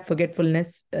if you have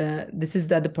forgetfulness, this is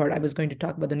the other part I was going to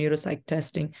talk about, the neuropsych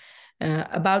testing.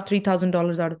 About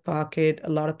 $3,000 out of pocket. A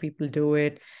lot of people do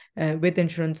it. With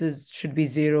insurances, should be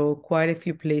zero. Quite a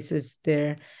few places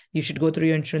there. You should go through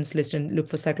your insurance list and look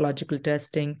for psychological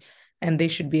testing, and they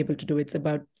should be able to do it. It's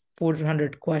about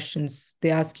 400 questions.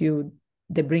 They ask you,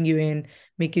 they bring you in,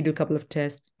 make you do a couple of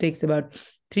tests. It takes about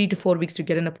 3 to 4 weeks to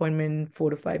get an appointment,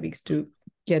 4 to 5 weeks to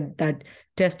get that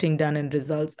testing done and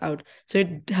results out. So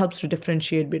it helps to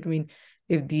differentiate between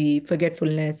if the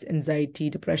forgetfulness, anxiety,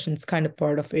 depression is kind of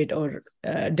part of it, or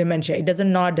dementia. It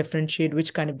doesn't not differentiate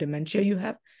which kind of dementia you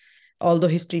have, although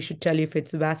history should tell you if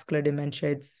it's vascular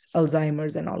dementia, it's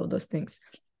Alzheimer's and all of those things.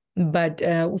 But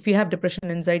if you have depression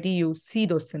and anxiety, you see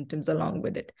those symptoms along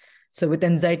with it. So with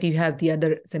anxiety, you have the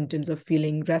other symptoms of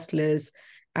feeling restless,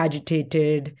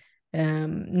 agitated,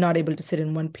 not able to sit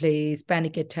in one place,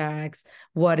 panic attacks,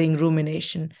 worrying,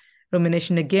 rumination.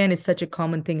 Rumination, again, is such a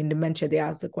common thing in dementia. They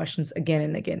ask the questions again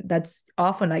and again. That's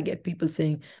often I get people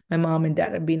saying, my mom and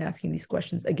dad have been asking these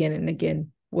questions again and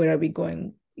again. Where are we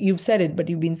going? You've said it, but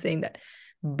you've been saying that.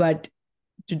 But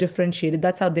to differentiate it,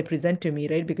 that's how they present to me,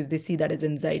 right? Because they see that as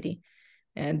anxiety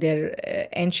and they're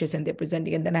anxious and they're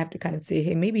presenting. And then I have to kind of say,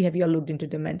 hey, maybe have you all looked into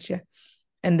dementia?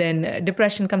 And then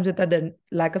depression comes with other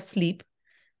lack of sleep,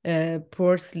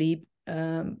 poor sleep,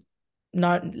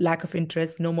 not lack of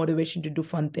interest, no motivation to do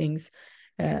fun things,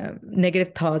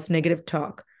 negative thoughts, negative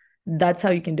talk. That's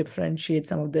how you can differentiate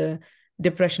some of the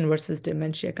depression versus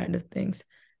dementia kind of things.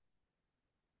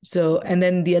 So, and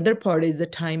then the other part is the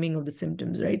timing of the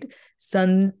symptoms, right?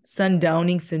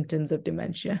 Sundowning symptoms of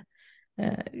dementia.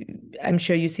 I'm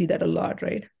sure you see that a lot,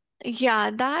 right?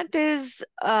 Yeah, that is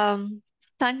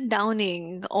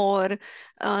sundowning, or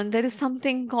there is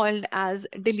something called as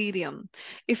delirium.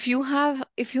 If you have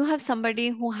somebody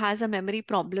who has a memory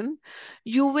problem,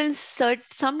 you will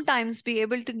sometimes be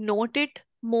able to note it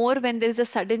more when there is a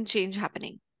sudden change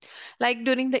happening. Like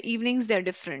during the evenings, they're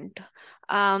different.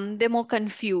 They're more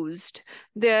confused.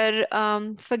 They're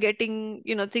forgetting,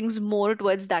 things more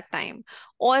towards that time.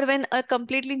 Or when a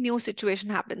completely new situation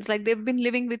happens, like they've been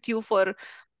living with you for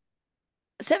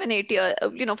 7 8 years,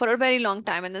 for a very long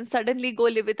time, and then suddenly go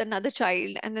live with another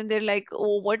child, and then they're like,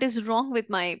 oh, what is wrong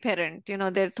with my parent?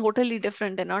 They're totally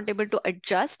different. They're not able to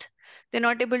adjust. They're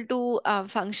not able to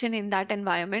function in that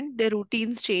environment. Their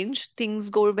routines change,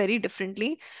 things go very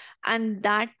differently, and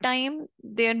that time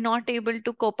they're not able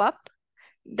to cope up.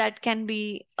 That can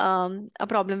be a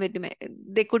problem with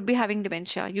they could be having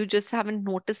dementia. You just haven't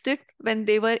noticed it when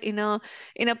they were in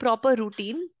a proper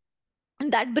routine.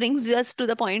 And that brings us to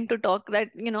the point to talk that,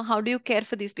 how do you care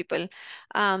for these people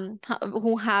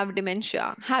who have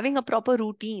dementia? Having a proper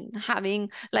routine, having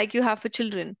like you have for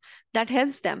children, that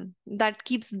helps them. That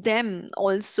keeps them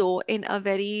also in a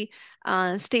very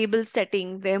stable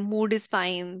setting. Their mood is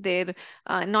fine. They're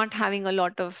not having a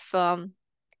lot of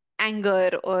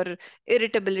anger or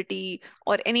irritability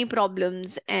or any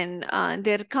problems, and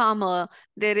they're calmer,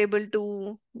 they're able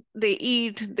to, they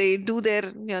eat, they do their,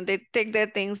 they take their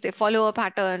things, they follow a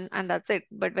pattern, and that's it.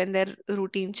 But when their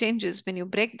routine changes, when you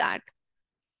break that,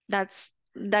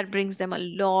 that brings them a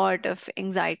lot of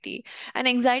anxiety. And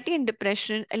anxiety and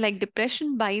depression, like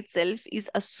depression by itself is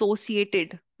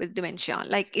associated with dementia,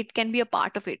 like it can be a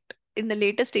part of it. In the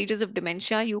later stages of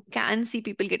dementia, you can see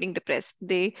people getting depressed.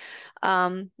 They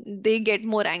get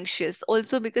more anxious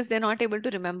also because they're not able to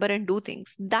remember and do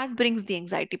things. That brings the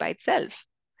anxiety by itself.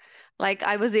 Like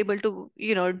I was able to,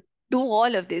 do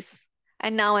all of this,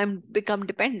 and now I'm become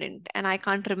dependent and I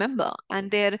can't remember. And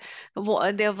they're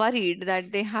worried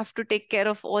that they have to take care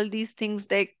of all these things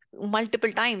like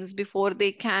multiple times before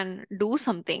they can do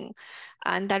something.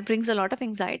 And that brings a lot of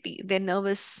anxiety. They're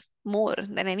nervous more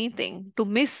than anything to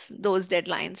miss those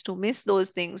deadlines, to miss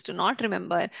those things, to not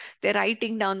remember. They're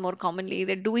writing down more commonly,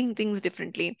 they're doing things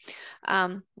differently.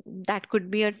 That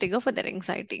could be a trigger for their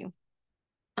anxiety.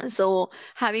 So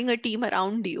having a team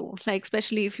around you, like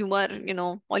especially if you are,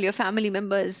 all your family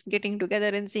members getting together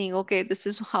and saying, okay, this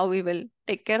is how we will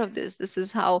take care of this, this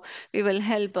is how we will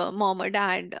help mom or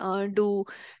dad do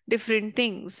different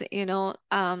things,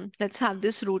 let's have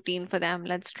this routine for them,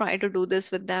 let's try to do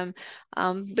this with them,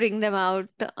 bring them out,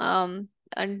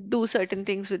 and do certain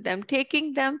things with them,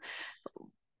 taking them.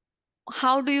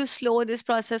 How do you slow this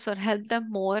process or help them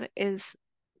more is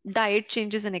diet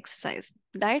changes and exercise.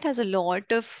 Diet has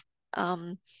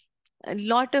um, a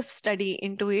lot of study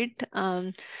into it,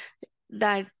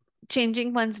 that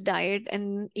changing one's diet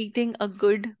and eating a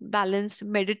good balanced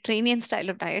Mediterranean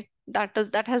style of diet,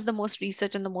 that has the most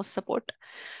research and the most support.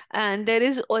 And there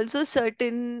is also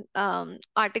certain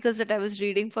articles that I was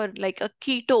reading for like a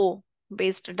keto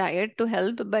based diet to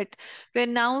help. But we're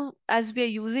now, as we are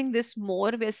using this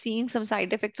more, we're seeing some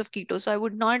side effects of keto. So I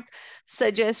would not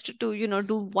suggest to,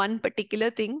 do one particular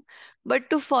thing, but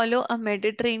to follow a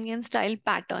Mediterranean style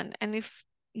pattern. And if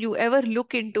you ever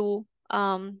look into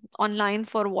online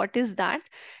for what is that,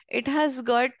 it has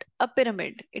got a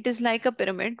pyramid. It is like a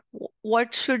pyramid.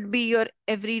 What should be your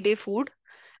everyday food,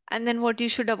 and then what you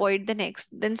should avoid the next,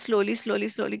 then slowly, slowly,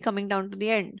 slowly coming down to the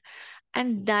end.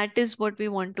 And that is what we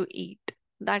want to eat.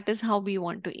 That is how we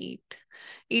want to eat.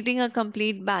 Eating a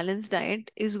complete balanced diet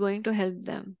is going to help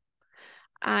them.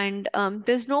 And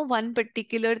there's no one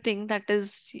particular thing that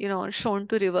is, shown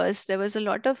to reverse. There was a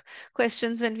lot of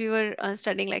questions when we were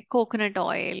studying like coconut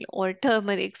oil or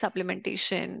turmeric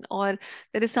supplementation, or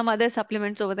there is some other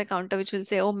supplements over the counter which will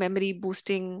say, oh, memory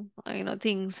boosting,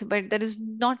 things, but there is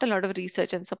not a lot of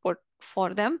research and support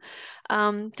for them.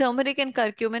 Turmeric and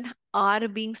curcumin are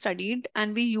being studied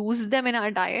and we use them in our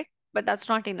diet, but that's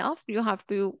not enough. You have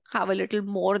to have a little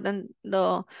more than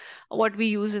the what we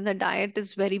use in the diet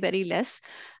is very, very less.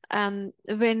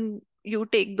 When you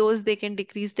take those, they can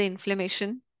decrease the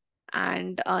inflammation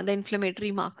and the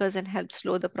inflammatory markers and help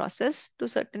slow the process to a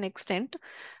certain extent.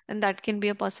 And that can be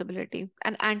a possibility.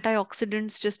 And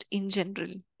antioxidants, just in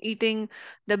general, eating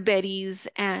the berries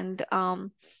and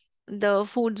the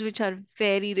foods which are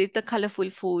very rich, the colorful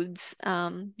foods,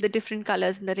 the different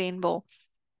colors in the rainbow,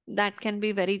 that can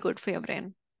be very good for your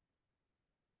brain.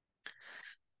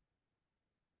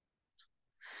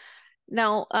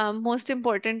 Now, most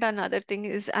important, another thing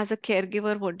is as a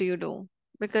caregiver, what do you do?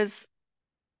 Because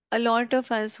a lot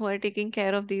of us who are taking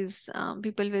care of these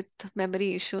people with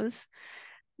memory issues,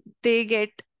 they get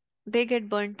they get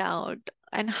burnt out.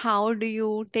 And how do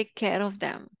you take care of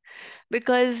them?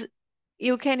 Because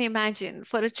you can imagine,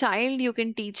 for a child, you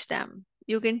can teach them.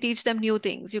 You can teach them new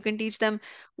things. You can teach them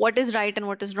what is right and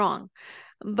what is wrong.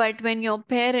 But when your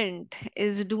parent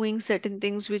is doing certain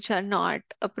things which are not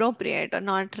appropriate or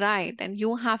not right, and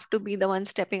you have to be the one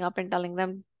stepping up and telling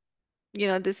them,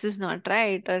 this is not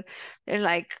right, or they're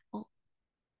like, "Oh,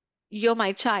 you're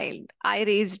my child. I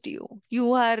raised you.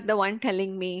 You are the one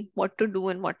telling me what to do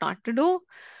and what not to do.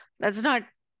 That's not,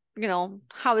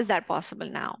 how is that possible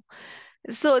now?"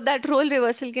 So that role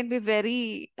reversal can be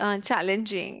very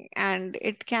challenging, and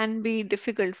it can be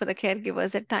difficult for the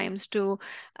caregivers at times to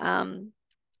um,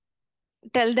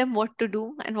 tell them what to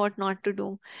do and what not to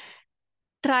do.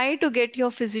 Try to get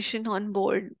your physician on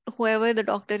board, whoever the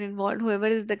doctor involved, whoever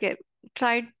is the care,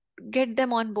 try get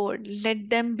them on board. Let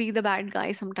them be the bad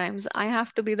guy sometimes. I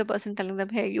have to be the person telling them,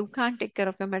 hey, you can't take care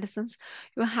of your medicines.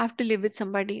 You have to live with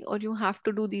somebody, or you have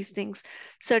to do these things,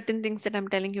 certain things that I'm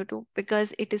telling you to,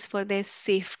 because it is for their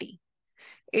safety.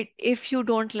 If you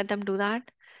don't let them do that,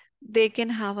 they can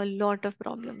have a lot of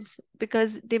problems,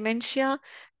 because dementia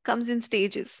comes in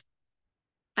stages.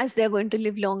 As they're going to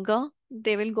live longer,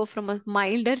 they will go from a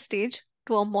milder stage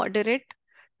to a moderate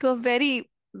to a very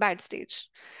bad stage.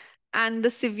 And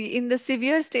in the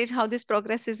severe stage, how this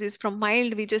progresses is from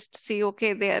mild, we just see,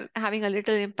 okay, they're having a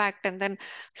little impact, and then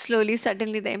slowly,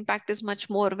 suddenly the impact is much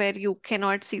more, where you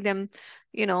cannot see them,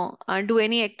 do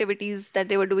any activities that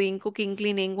they were doing, cooking,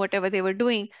 cleaning, whatever they were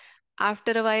doing.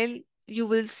 After a while, you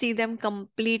will see them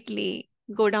completely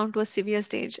go down to a severe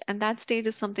stage, and that stage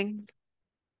is something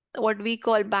what we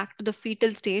call back to the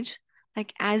fetal stage.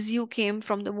 Like, as you came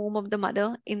from the womb of the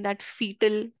mother in that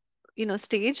fetal,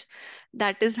 stage,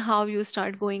 that is how you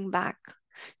start going back.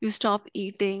 You stop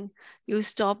eating, you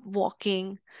stop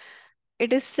walking.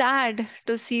 It is sad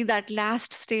to see that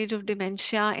last stage of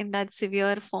dementia in that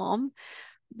severe form,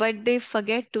 but they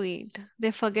forget to eat.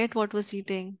 They forget what was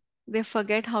eating. They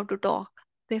forget how to talk.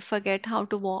 They forget how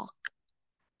to walk.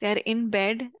 They're in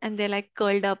bed and they're like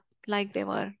curled up like they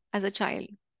were as a child.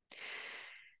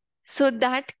 So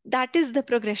that is the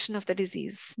progression of the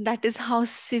disease. That is how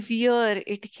severe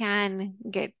it can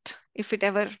get, if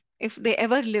they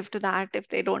ever live to that, if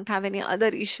they don't have any other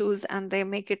issues and they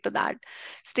make it to that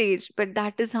stage. But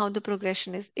that is how the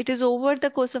progression is. It is over the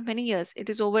course of many years. It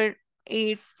is over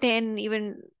 8, 10,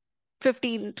 even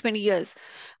 15, 20 years.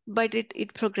 But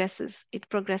it progresses. It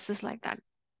progresses like that.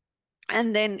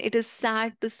 And then it is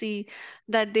sad to see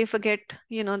that they forget,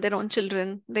 their own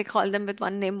children. They call them with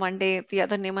one name one day, the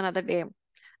other name another day,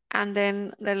 and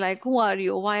then they're like, who are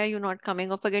you? Why are you not coming?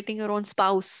 Or forgetting your own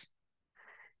spouse.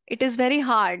 It is very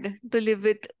hard to live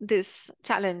with this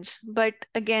challenge. But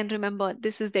again, remember,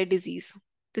 this is their disease.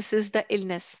 This is the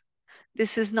illness.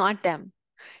 This is not them.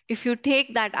 If you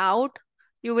take that out,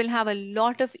 you will have a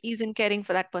lot of ease in caring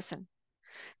for that person.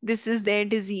 This is their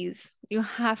disease. You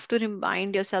have to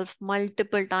remind yourself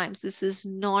multiple times, this is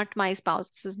not my spouse,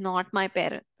 this is not my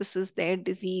parent, this is their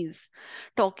disease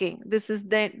talking. This is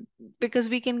their, because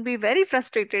we can be very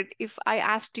frustrated if I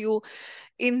asked you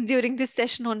in during this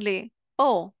session only,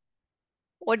 oh,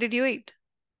 what did you eat?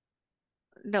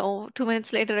 No, 2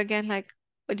 minutes later again, like,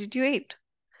 what did you eat?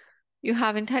 You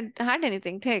haven't had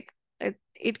anything. Take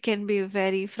it can be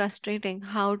very frustrating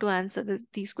how to answer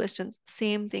these questions.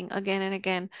 Same thing again and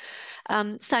again.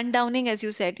 Sundowning, as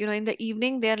you said, in the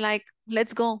evening, they're like,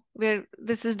 let's go.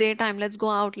 This is daytime, let's go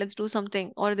out, let's do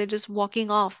something. Or they're just walking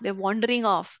off, they're wandering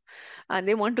off, and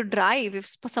they want to drive.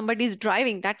 If somebody is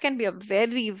driving, that can be a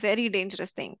very, very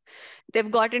dangerous thing.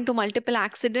 They've got into multiple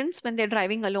accidents when they're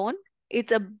driving alone.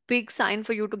 It's a big sign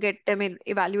for you to get them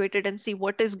evaluated and see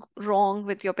what is wrong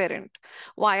with your parent.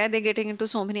 Why are they getting into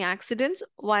so many accidents?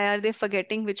 Why are they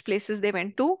forgetting which places they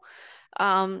went to?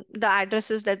 The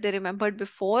addresses that they remembered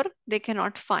before, they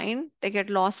cannot find, they get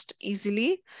lost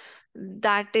easily.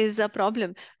 That is a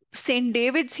problem. St.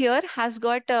 David's here has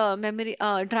got a memory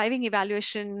driving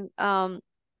evaluation,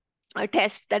 a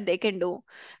test that they can do,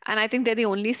 and I think they're the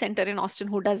only center in Austin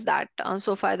who does that,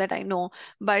 so far that I know.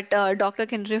 But doctor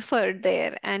can refer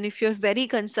there, and if you're very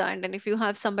concerned, and if you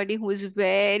have somebody who is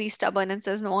very stubborn and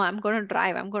says, no, I'm going to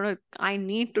drive, I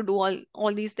need to do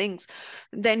all these things,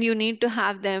 then you need to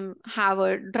have them have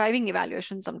a driving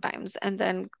evaluation sometimes, and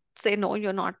then say, no,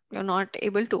 you're not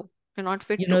able to, you're not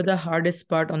fit to. The hardest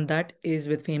part on that is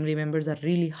with family members are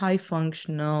really high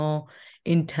functional,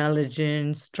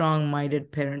 intelligent,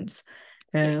 strong-minded parents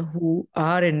Yes. who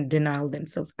are in denial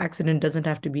themselves. Accident doesn't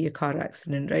have to be a car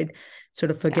accident, right? Sort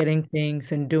of Yeah. forgetting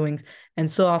things and doings. And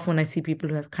so often I see people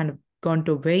who have kind of gone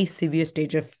to a very severe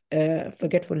stage of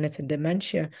forgetfulness and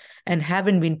dementia and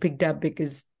haven't been picked up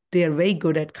because they are very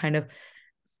good at kind of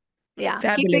Yeah,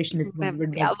 keeping fabulation is one them,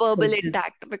 word, yeah, but sort verbal of just,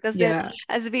 intact, because they're, yeah,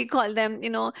 as we call them,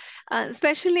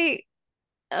 especially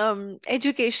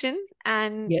education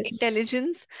and yes.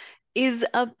 intelligence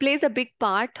plays a big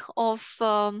part of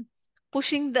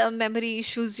pushing the memory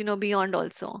issues, beyond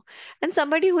also. And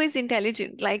somebody who is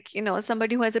intelligent, like,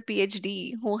 somebody who has a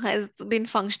PhD, who has been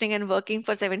functioning and working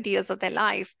for 70 years of their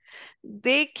life,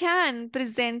 they can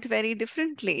present very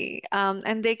differently,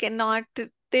 and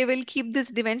they will keep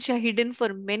this dementia hidden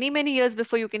for many, many years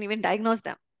before you can even diagnose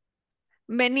them,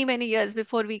 many, many years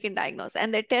before we can diagnose.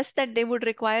 And the test that they would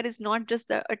require is not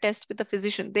just a test with a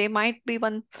physician. They might be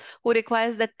one who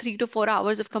requires that 3 to 4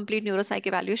 hours of complete neuropsych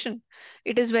evaluation.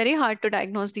 It is very hard to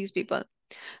diagnose these people.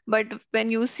 But when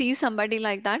you see somebody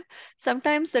like that,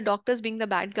 sometimes the doctors being the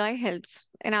bad guy helps.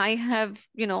 And I have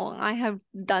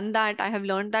done that. I have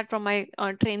learned that from my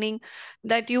training,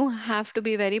 that you have to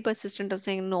be very persistent of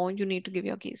saying, no, you need to give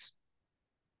your keys.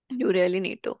 You really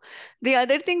need to. The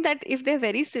other thing, that if they're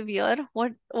very severe,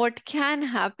 what can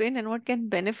happen and what can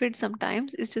benefit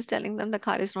sometimes is just telling them the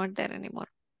car is not there anymore.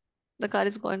 The car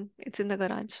is gone. It's in the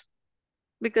garage.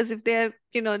 Because if they're,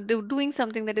 doing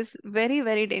something that is very,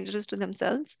 very dangerous to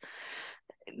themselves,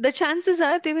 the chances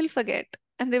are they will forget.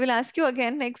 and they will ask you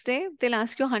again next day. They'll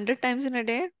ask you 100 times in a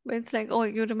day, but it's like, oh,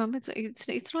 you remember?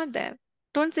 It's not there.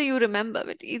 Don't say you remember,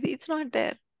 but it's not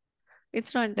there.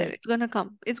 It's not there. Right. It's gonna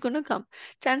come. It's gonna come.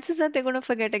 Chances are they're gonna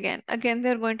forget again. Again,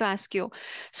 they're going to ask you.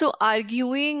 So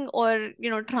arguing or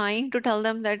trying to tell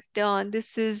them that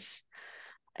this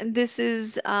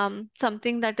is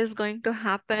something that is going to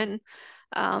happen.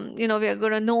 We are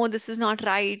going to know this is not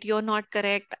right. You're not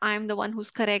correct. I'm the one who's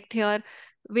correct here.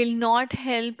 Will not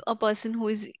help a person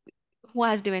who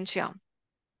has dementia.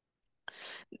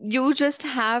 You just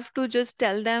have to just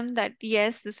tell them that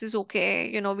yes, this is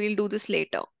okay. We'll do this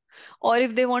later. Or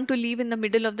if they want to leave in the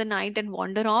middle of the night and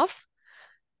wander off,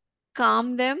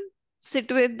 calm them,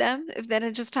 sit with them. If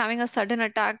they're just having a sudden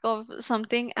attack of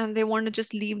something and they want to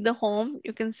just leave the home,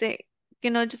 you can say,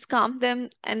 just calm them.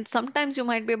 And sometimes you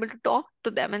might be able to talk to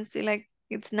them and say, like,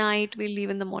 it's night, we'll leave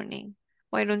in the morning.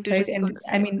 Why don't you Right. just go And to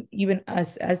I sleep? mean, even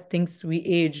as things we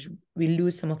age, we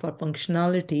lose some of our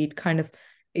functionality. It kind of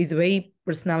is very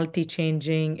personality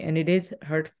changing and it is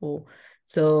hurtful.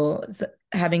 So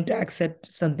having to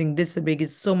accept something this big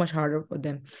is so much harder for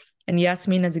them. And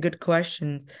Yasmin has a good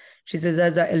question. She says,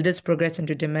 as our elders progress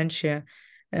into dementia,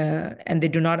 and they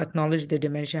do not acknowledge their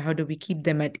dementia, how do we keep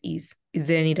them at ease? Is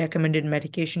there any recommended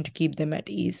medication to keep them at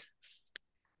ease?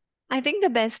 I think the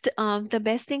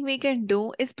best thing we can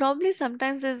do is probably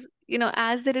sometimes is,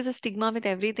 as there is a stigma with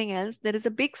everything else, there is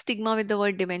a big stigma with the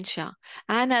word dementia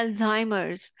and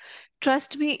Alzheimer's.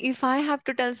 Trust me, if I have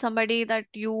to tell somebody that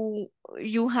you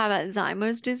have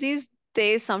Alzheimer's disease,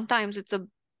 they sometimes it's a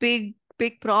big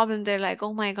problem. They're like,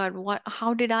 oh my God,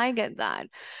 how did I get that?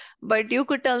 But you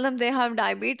could tell them they have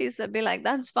diabetes, they'll be like,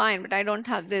 that's fine, but I don't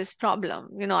have this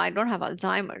problem. I don't have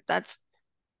Alzheimer's.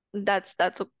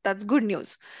 That's good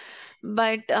news.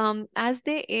 But as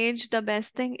they age, the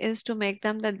best thing is to make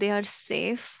them that they are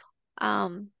safe.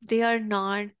 They are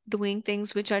not doing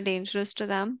things which are dangerous to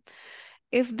them.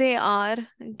 If they are,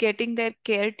 getting their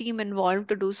care team involved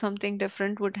to do something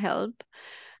different would help.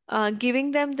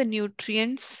 Giving them the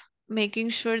nutrients, making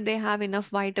sure they have enough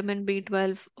vitamin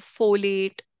B12,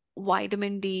 folate,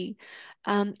 vitamin D,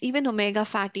 even omega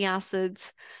fatty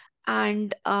acids,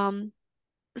 and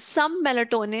some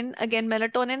melatonin. Again,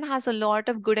 melatonin has a lot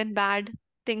of good and bad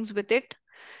things with it.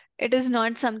 It is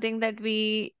not something that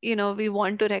we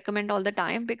want to recommend all the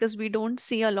time because we don't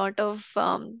see a lot of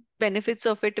benefits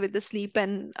of it with the sleep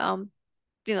and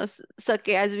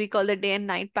circuit, as we call the day and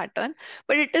night pattern.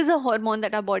 But it is a hormone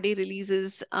that our body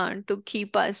releases to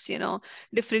keep us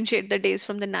differentiate the days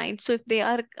from the night. So if they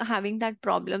are having that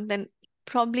problem, then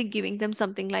probably giving them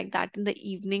something like that in the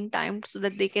evening time so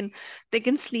that they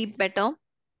can sleep better,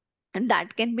 and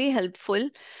that can be helpful.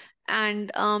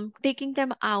 And taking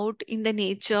them out in the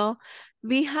nature.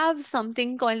 We have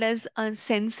something called as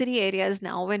sensory areas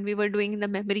now when we were doing the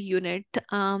memory unit.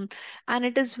 And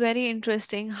it is very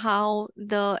interesting how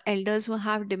the elders who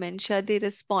have dementia, they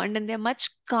respond and they're much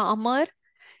calmer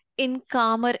in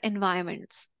calmer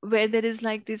environments where there is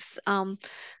like this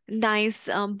nice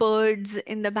birds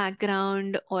in the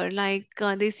background, or like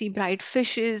they see bright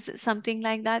fishes, something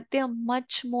like that. They are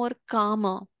much more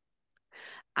calmer,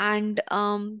 and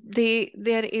they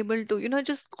are able to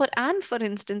just Quran, for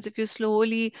instance, if you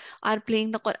slowly are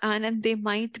playing the Quran, and they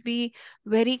might be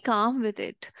very calm with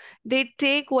it. They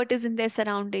take what is in their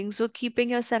surroundings. So keeping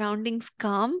your surroundings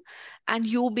calm and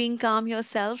you being calm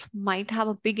yourself might have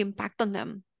a big impact on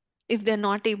them if they're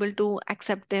not able to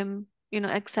accept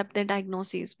their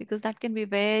diagnoses, because that can be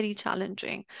very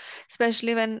challenging,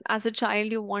 especially when as a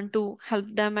child you want to help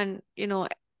them and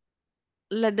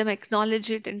let them acknowledge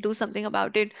it and do something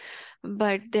about it,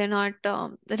 but they're not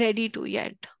ready to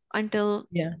yet until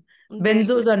Yeah. they.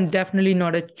 Benzos are definitely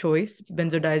not a choice,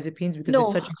 benzodiazepines, because there's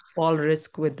No, such a fall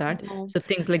risk with that. no. So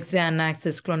things like Xanax,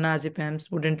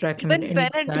 clonazepams, wouldn't recommend Even any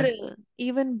of that.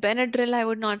 Benadryl, I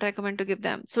would not recommend to give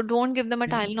them. So don't give them a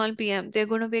Yeah. Tylenol PM. They're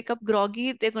going to wake up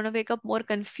groggy. They're going to wake up more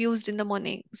confused in the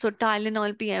morning. So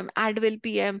Tylenol PM, Advil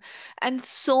PM, and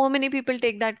so many people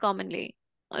take that commonly.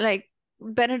 Like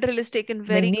Benadryl is taken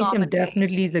very Magnesium commonly.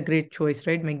 definitely is a great choice,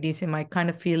 right? Magnesium, I kind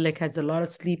of feel like has a lot of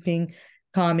sleeping,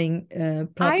 calming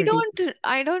I properties. don't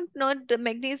I don't know. The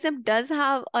magnesium does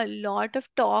have a lot of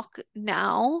talk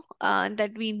now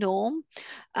that we know.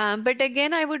 But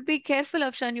again, I would be careful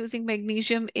of Shan using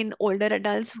magnesium in older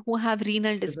adults who have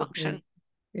renal Because of dysfunction.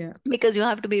 Yeah. Because you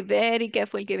have to be very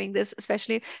careful giving this,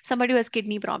 especially somebody who has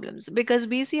kidney problems, because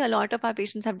we see a lot of our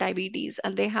patients have diabetes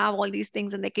and they have all these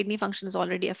things and their kidney function is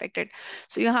already affected.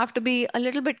 So you have to be a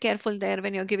little bit careful there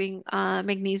when you're giving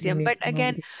magnesium. But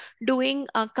again, doing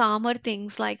calmer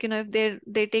things, like, if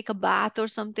they take a bath or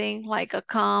something, like a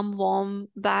calm warm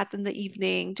bath in the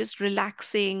evening, just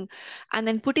relaxing, and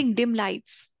then putting dim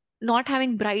lights, not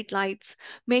having bright lights,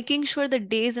 making sure the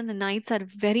days and the nights are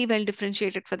very well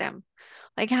differentiated for them,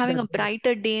 like having That a helps.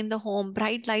 brighter day in the home,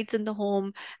 bright lights in the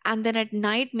home, and then at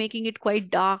night making it quite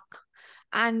dark.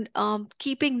 And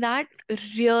keeping that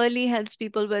really helps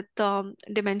people with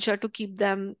dementia to keep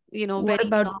them, What very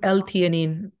about calm.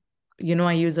 L-theanine?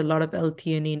 I use a lot of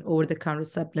L-theanine over-the-counter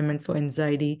supplement for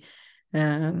anxiety,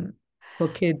 um, for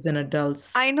kids and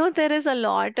adults. I know there is a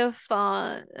lot of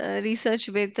research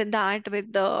with that,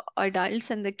 with the adults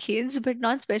and the kids, but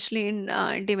not especially in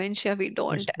dementia. We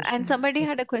don't. And somebody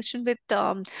had a question with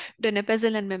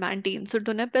donepezil and memantine. So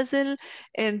donepezil,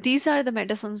 these are the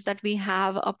medicines that we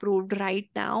have approved right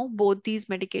now. Both these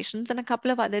medications and a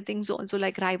couple of other things also,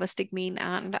 like rivastigmine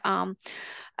and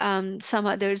some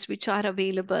others which are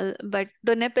available. But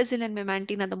donepezil and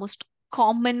memantine are the most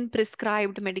common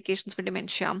prescribed medications for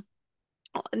dementia.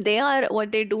 They are,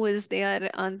 what they do is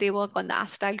they work on the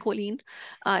acetylcholine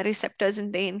receptors,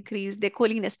 and they increase the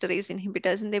cholinesterase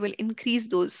inhibitors, and they will increase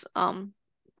those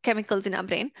chemicals in our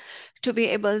brain to be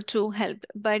able to help.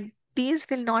 But these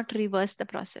will not reverse the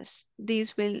process.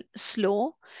 These will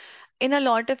slow. In a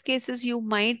lot of cases, you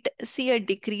might see a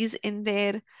decrease in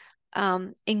their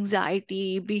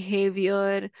anxiety,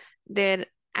 behavior, their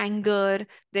anger,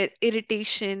 their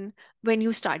irritation when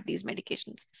you start these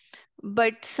medications,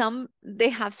 but some they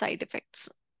have side effects.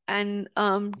 And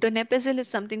donepezil is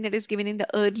something that is given in the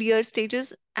earlier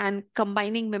stages, and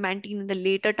combining memantine in the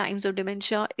later times of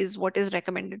dementia is what is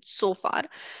recommended so far.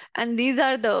 And these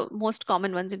are the most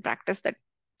common ones in practice that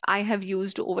I have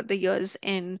used over the years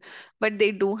in, but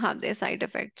they do have their side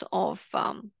effects of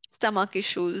stomach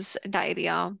issues,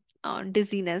 diarrhea,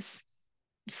 dizziness.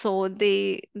 So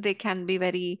they can be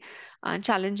very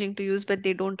challenging to use, but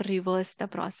they don't reverse the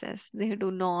process. They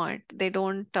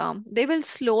will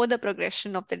slow the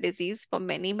progression of the disease for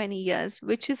many many years,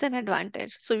 which is an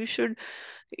advantage. So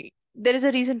there is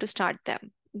a reason to start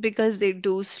them, because they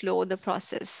do slow the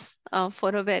process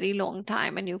for a very long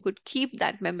time, and you could keep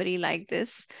that memory like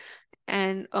this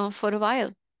and for a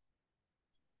while.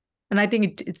 And I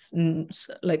think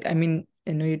like, I mean,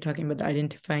 I know you're talking about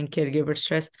identifying caregiver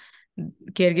stress.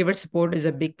 Caregiver support is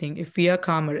a big thing. If we are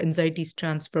calmer, anxiety is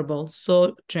transferable,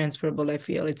 so transferable. I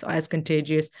feel it's as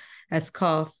contagious as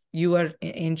cough. You are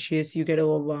anxious, you get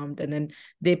overwhelmed, and then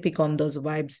they pick on those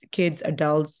vibes. Kids,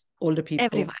 adults, older people.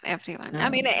 Everyone. I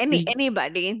mean, So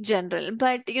anybody in general.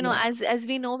 But yeah, as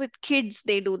we know, with kids,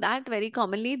 they do that very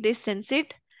commonly. They sense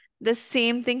it. The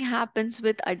same thing happens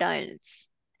with adults,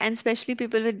 and especially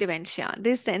people with dementia.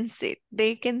 They sense it.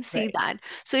 They can see right. that.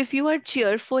 So if you are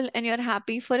cheerful and you're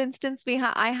happy, for instance,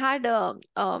 I had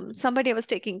somebody I was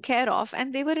taking care of,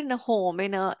 and they were in a home,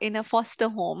 in a foster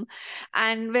home,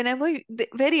 and very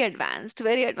advanced,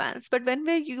 but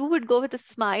where you would go with a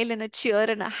smile and a cheer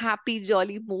and a happy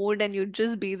jolly mood, and you'd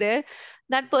just be there,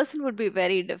 that person would be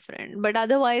very different. But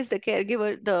otherwise, the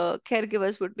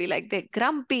caregivers would be like, they're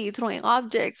grumpy, throwing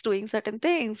objects, doing certain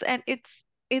things, and it's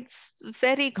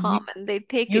very common. They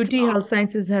take it UT wrong. Health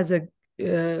Sciences has a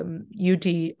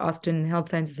UT Austin Health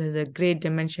Sciences has a great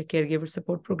dementia caregiver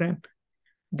support program.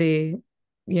 They,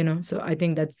 so I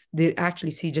think they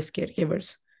actually see just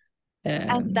caregivers.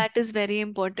 And Um, that is very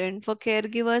important for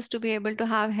caregivers to be able to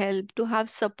have help, to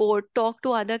have support, talk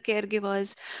to other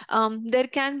caregivers. There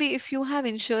can be, if you have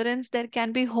insurance, there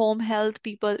can be home health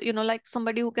people, like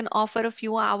somebody who can offer a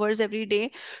few hours every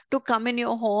day to come in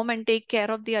your home and take care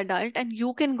of the adult, and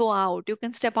you can go out, you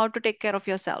can step out to take care of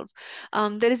yourself.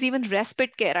 There is even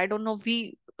respite care. I don't know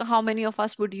how many of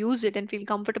us would use it and feel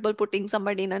comfortable putting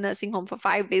somebody in a nursing home for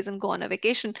 5 days and go on a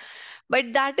vacation,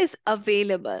 but that is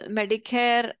available.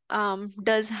 Medicare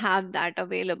does have that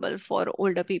available for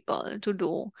older people to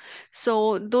do.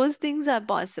 So those things are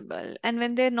possible. And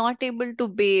when they're not able to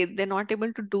bathe, they're not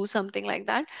able to do something like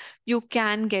that, you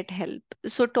can get help.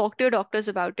 So talk to your doctors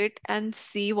about it and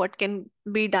see what can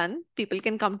be done. People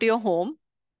can come to your home,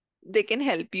 they can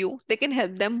help you, they can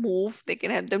help them move, they can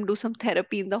help them do some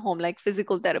therapy in the home, like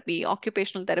physical therapy,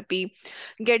 occupational therapy,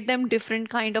 get them different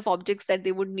kind of objects that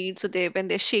they would need, so they, when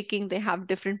they're shaking, they have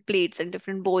different plates and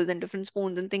different bowls and different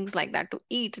spoons and things like that to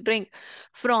eat, drink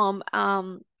from.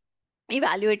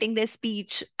 Evaluating their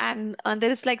speech, and there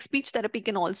is like speech therapy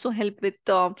can also help with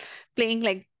playing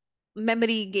like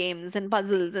memory games and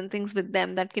puzzles and things with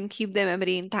them that can keep their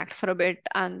memory intact for a bit,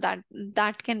 and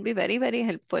that can be very, very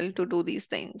helpful to do these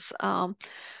things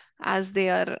as they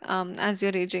are as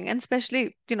you're aging, and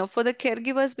especially, for the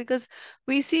caregivers, because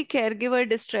we see caregiver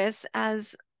distress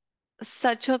as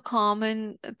such a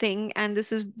common thing, and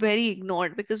this is very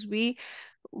ignored because we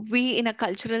in a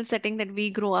cultural setting that we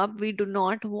grow up, we do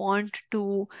not want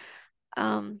to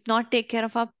not take care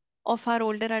of our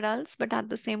older adults, but at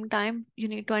the same time, you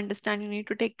need to understand, you need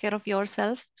to take care of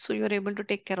yourself so you're able to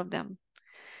take care of them.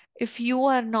 If you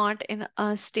are not in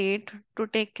a state to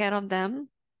take care of them,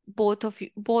 both of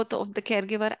the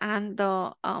caregiver and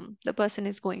the person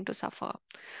is going to suffer.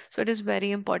 So it is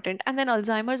very important. And then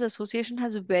Alzheimer's Association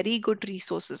has very good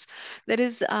resources. There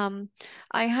is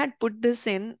I had put this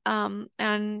in,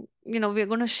 and we're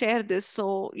going to share this,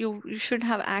 so you should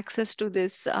have access to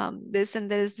this, and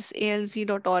there is this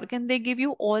alz.org, and they give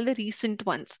you all the recent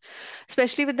ones,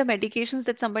 especially with the medications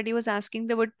that somebody was asking.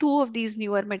 There were two of these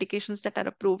newer medications that are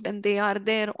approved, and they are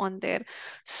there on there.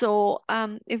 So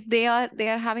if they are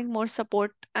having more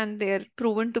support and they're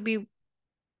proven to be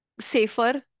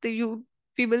safer,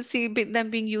 we will see them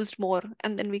being used more,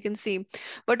 and then we can see.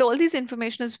 But all this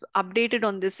information is updated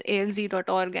on this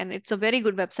alz.org, and it's a very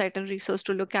good website and resource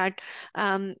to look at.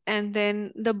 And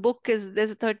then the book is,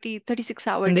 there's a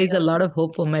 36-hour And day. there's a lot of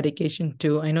hope for medication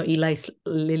too. I know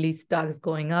Lilly's stock's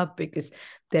going up because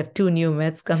they have two new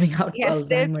meds coming out for Yes,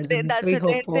 Alzheimer's, and it's that's very what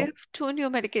they hopeful. have two new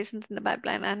medications in the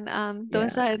pipeline, and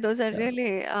those Yeah. are So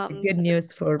really good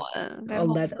news for they're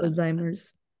all that hopeful.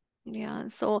 Alzheimer's. Yeah,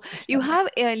 so you Inshallah.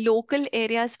 have local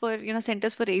areas for,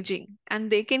 centers for aging, and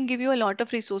they can give you a lot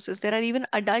of resources. There are even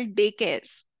adult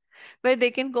daycares where they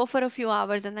can go for a few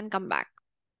hours and then come back.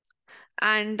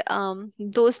 And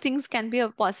those things can be a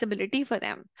possibility for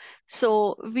them.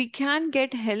 So we can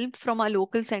get help from our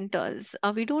local centers.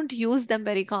 We don't use them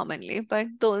very commonly, but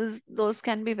those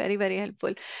can be very, very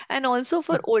helpful. And also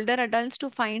for Yes. older adults to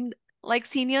find, like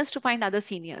seniors, to find other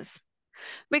seniors,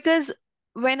 because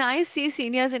when I see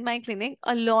seniors in my clinic,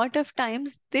 a lot of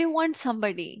times they want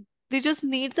somebody. They just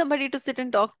need somebody to sit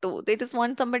and talk to. They just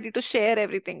want somebody to share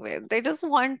everything with. They just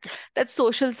want that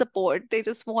social support. They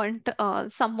just want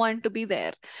someone to be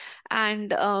there.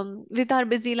 And with our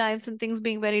busy lives and things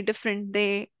being very different,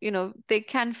 they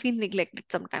can feel neglected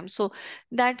sometimes. So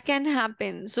that can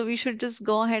happen. So we should just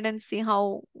go ahead and see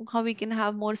how we can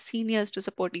have more seniors to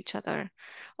support each other,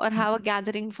 or have a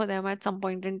gathering for them at some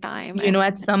point in time. You And know,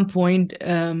 at some point,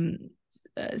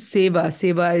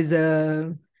 Seva is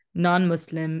a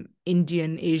non-Muslim,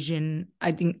 Indian, Asian,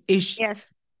 I think ish,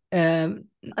 yes, um,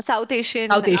 a South Asian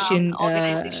South Asian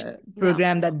organization. Yeah.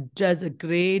 program that does a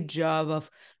great job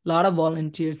of a lot of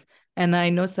volunteers. And I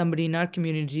know somebody in our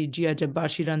community, Jia Jabbar,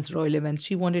 she runs Royal Events.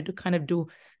 She wanted to kind of do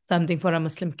something for our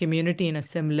Muslim community in a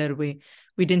similar way.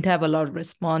 We didn't have a lot of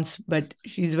response, but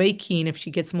she's very keen if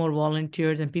she gets more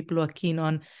volunteers and people who are keen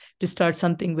on to start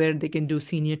something where they can do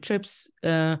senior trips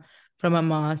from a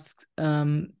mosque,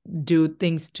 do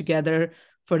things together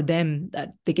for them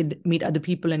that they can meet other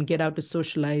people and get out to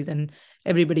socialize, and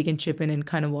everybody can chip in and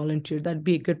kind of volunteer. That'd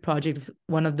be a good project if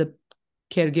one of the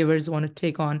caregivers want to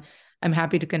take on. I'm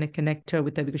happy to kind of connect her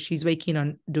with her because she's very keen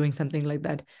on doing something like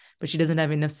that, but she doesn't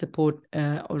have enough support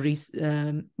or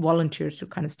volunteers to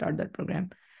kind of start that program.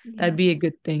 Yeah. That'd be a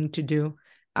good thing to do.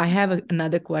 I have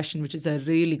another question, which is a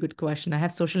really good question. I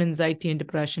have social anxiety and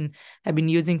depression. I've been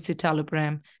using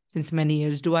citalopram since many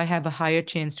years. Do I have a higher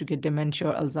chance to get dementia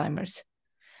or Alzheimer's?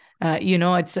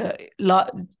 It's a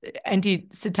lot.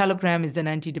 Citalopram is an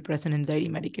antidepressant anxiety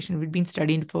medication. We've been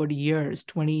studying for years,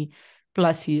 20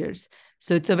 plus years.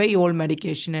 So it's a very old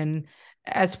medication. And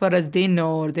as far as they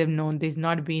know or they've known, there's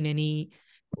not been any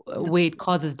No. way it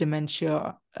causes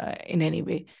dementia in any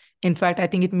way. In fact, I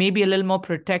think it may be a little more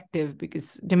protective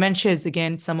because dementia is,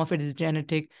 again, some of it is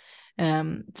genetic,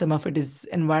 some of it is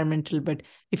environmental. But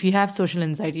if you have social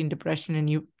anxiety and depression and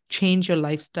you change your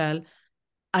lifestyle,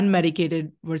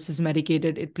 unmedicated versus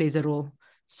medicated, it plays a role.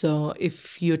 So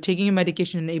if you're taking a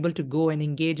medication and able to go and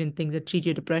engage in things that treat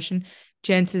your depression,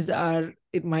 chances are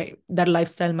that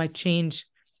lifestyle might change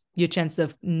your chance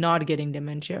of not getting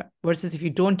dementia. Versus if you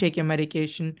don't take your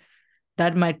medication,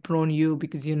 that might prone you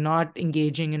because you're not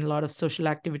engaging in a lot of social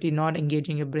activity, not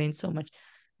engaging your brain so much.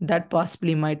 That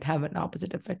possibly might have an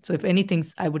opposite effect. So if anything,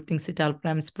 I would think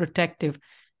citalopram is protective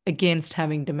against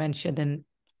having dementia than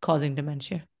causing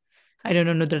dementia. I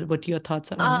don't know what your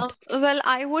thoughts are on it. Well,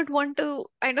 I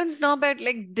don't know about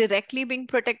like directly being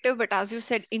protective, but as you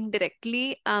said,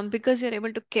 indirectly, because you're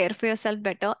able to care for yourself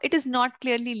better, it is not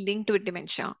clearly linked with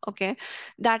dementia. Okay.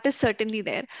 That is certainly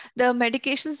there. The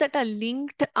medications that are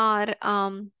linked are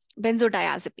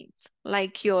benzodiazepines,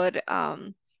 like your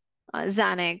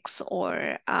Xanax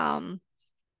or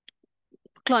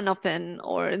Clonopin,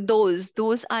 or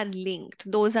those are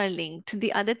linked. Those are linked.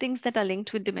 The other things that are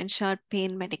linked with dementia are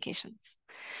pain medications,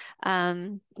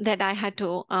 that I had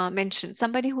to mention.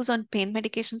 Somebody who's on pain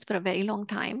medications for a very long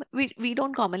time, we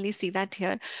don't commonly see that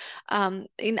here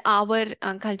in our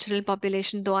cultural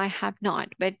population, though I have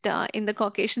not, but in the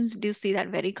Caucasians, do see that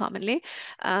very commonly,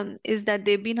 is that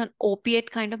they've been on opiate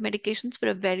kind of medications for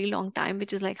a very long time,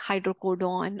 which is like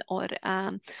hydrocodone or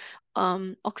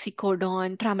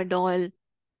oxycodone, tramadol,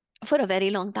 for a very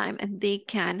long time, and they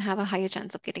can have a higher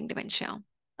chance of getting dementia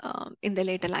in their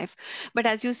later life. But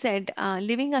as you said,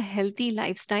 living a healthy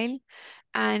lifestyle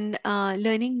and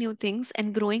learning new things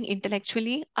and growing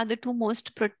intellectually are the two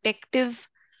most protective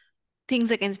things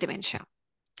against dementia.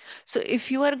 So if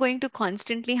you are going to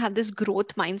constantly have this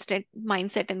growth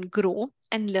mindset and grow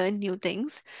and learn new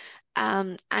things,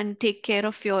 and take care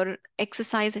of your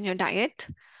exercise and your diet,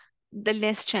 the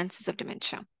less chances of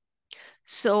dementia.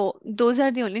 So those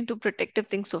are the only two protective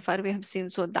things so far we have seen.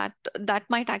 So that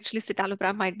might actually,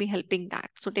 citalopram might be helping that.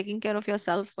 So taking care of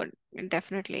yourself would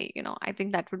definitely, I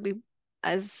think that would be,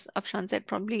 as Afshan said,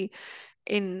 probably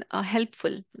in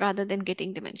helpful rather than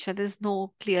getting dementia. There's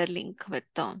no clear link with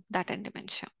that and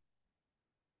dementia.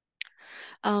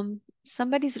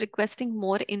 Somebody's requesting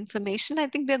more information. I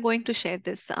think we are going to share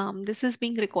this. This is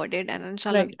being recorded, and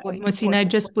inshallah, Right. we're going to Masina, I post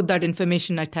it. just put that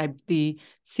information. I typed the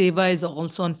Seva is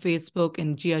also on Facebook,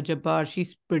 and Jia Jabbar,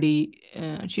 she's pretty,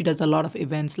 she does a lot of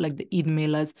events like the Eid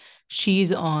Melas.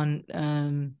 She's on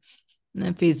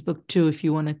Facebook too, if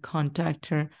you want to contact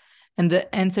her. And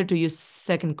the answer to your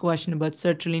second question about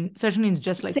sertraline, sertraline is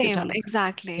just like Same, citalopram.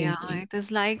 exactly. Same Yeah, thing. it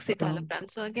is like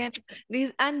citalopram. So again,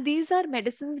 these are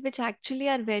medicines which actually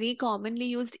are very commonly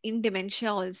used in dementia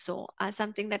also.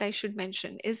 Something that I should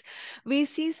mention is, we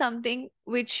see something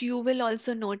which you will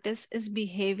also notice is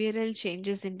behavioral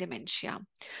changes in dementia.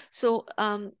 So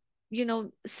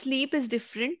sleep is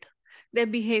different, their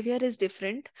behavior is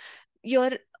different.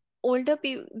 Your older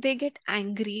people, they get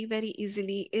angry very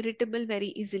easily, irritable very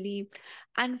easily,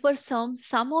 and for some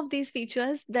of these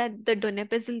features, that the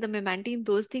donepezil, the memantine,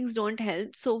 those things don't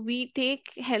help. So we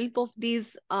take help of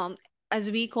these, as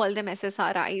we call them,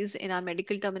 SSRIs in our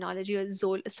medical terminology, or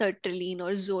sertraline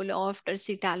or Zoloft or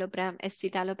citalopram,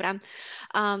 escitalopram,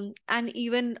 and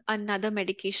even another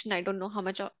medication, I don't know how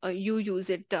much you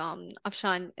use it,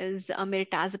 Afshan, is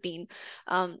mirtazapine.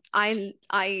 I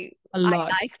A I lot,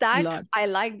 like a that. lot. I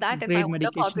like that in my Great older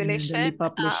medication in elderly population,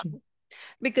 population.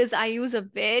 because I use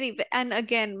and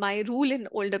again, my rule in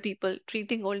older people,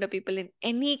 treating older people in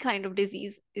any kind of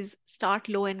disease, is start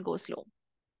low and go slow.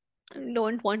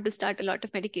 Don't want to start a lot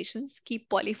of medications. Keep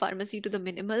polypharmacy to the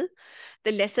minimal.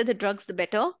 The lesser the drugs, the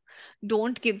better.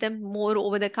 Don't give them more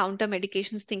over the counter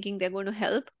medications thinking they're going to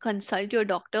help. Consult your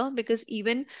doctor, because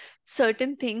even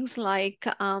certain things like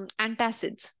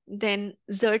antacids, then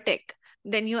Zyrtec,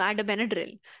 then you add a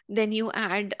Benadryl, then you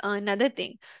add another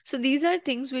thing. So these are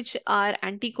things which are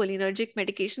anticholinergic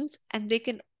medications, and they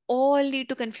can all lead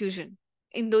to confusion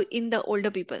in the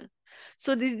older people.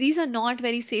 So these are not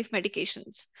very safe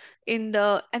medications. And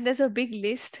there's a big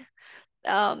list.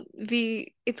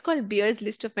 We It's called Beer's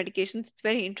list of medications. It's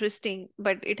very interesting,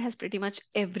 but it has pretty much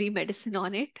every medicine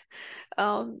on it,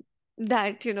 um,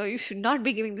 that you should not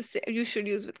be giving this. You should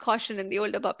use with caution in the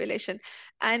older population,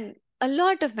 and a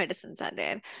lot of medicines are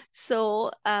there.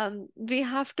 So we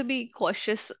have to be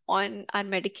cautious on our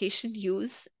medication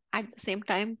use. At the same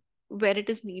time, where it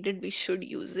is needed, we should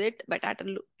use it, but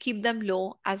keep them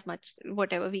low as much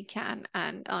whatever we can,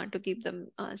 and to keep them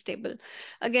stable.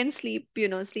 Again, sleep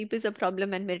is a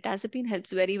problem, and mirtazapine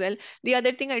helps very well. The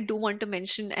other thing I do want to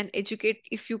mention and educate,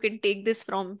 if you can take this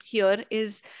from here,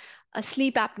 is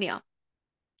sleep apnea.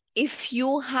 If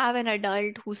you have an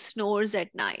adult who snores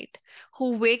at night,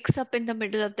 who wakes up in the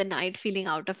middle of the night feeling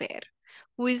out of air,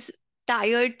 who is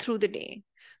tired through the day,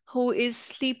 who is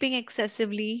sleeping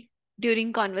excessively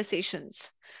during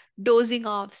conversations, dozing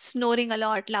off, snoring a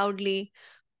lot loudly,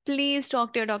 please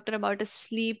talk to your doctor about a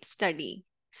sleep study.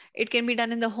 It can be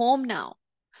done in the home now.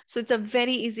 So it's a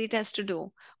very easy test to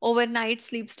do. Overnight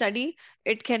sleep study.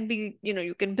 It can be,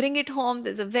 you can bring it home.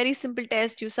 There's a very simple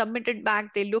test. You submit it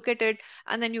back, they look at it,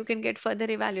 and then you can get further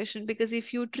evaluation. Because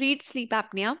if you treat sleep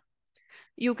apnea,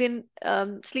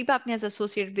 sleep apnea is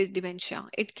associated with dementia.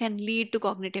 It can lead to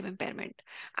cognitive impairment,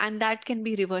 and that can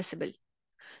be reversible.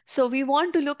 So we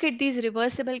want to look at these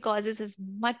reversible causes as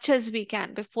much as we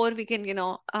can before we can,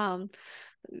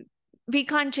 we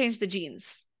can't change the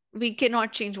genes. We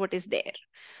cannot change what is there.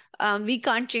 We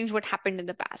can't change what happened in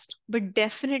the past, but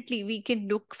definitely we can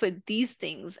look for these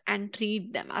things and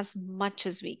treat them as much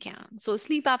as we can. So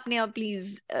sleep apnea,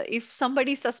 please, if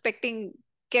somebody's suspecting,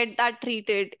 get that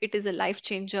treated. It is a life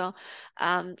changer.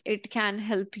 It can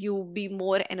help you be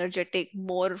more energetic,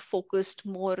 more focused,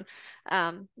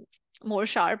 um, more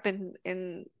sharp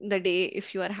in the day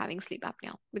if you are having sleep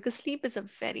apnea, because sleep is a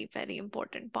very, very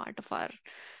important part of our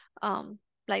um,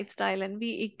 lifestyle, and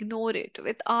we ignore it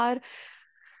with our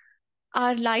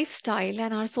lifestyle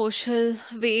and our social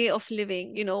way of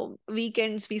living.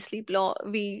 Weekends we sleep long,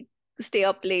 we stay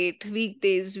up late.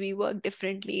 Weekdays we work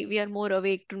differently. We are more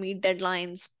awake to meet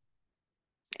deadlines.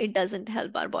 It doesn't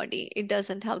help our body. It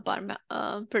doesn't help our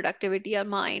productivity, our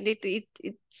mind.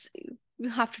 It's you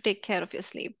have to take care of your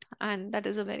sleep, and that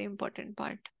is a very important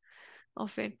part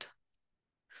of it.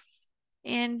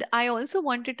 And I also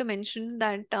wanted to mention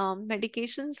that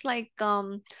medications like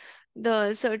the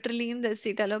sertraline, the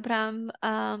citalopram,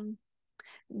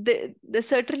 the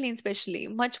sertraline especially,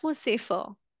 much more safer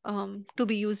to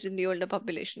be used in the older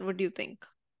population. What do you think?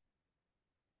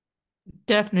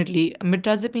 Definitely.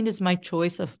 Mirtazapine is my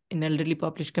choice of in elderly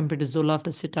population compared to Zoloft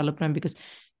or citalopram because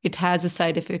it has a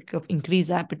side effect of increased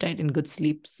appetite and good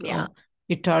sleep. Yeah, So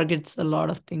it targets a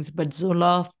lot of things. But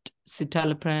Zoloft,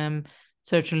 citalopram,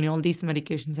 certainly all these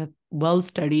medications have well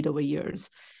studied over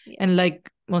years. And yes.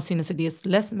 like Mohsina said, yes,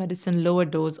 less medicine, lower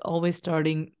dose, always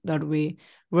starting that way,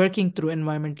 working through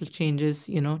environmental changes,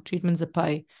 treatments are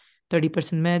pie.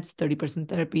 30% meds, 30%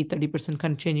 therapy, 30%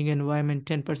 kind of changing your environment,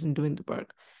 10% doing the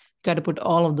work. Got to put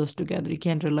all of those together. You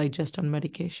can't rely just on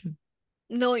medication.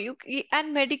 No,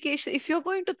 and medication, if you're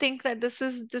going to think that this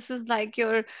is like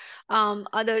your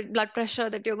other blood pressure,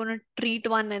 that you're going to treat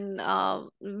one and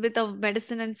with a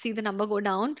medicine and see the number go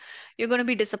down, you're going to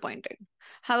be disappointed.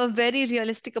 Have a very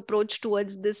realistic approach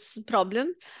towards this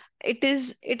problem. It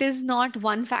is not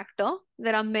one factor.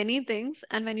 There are many things,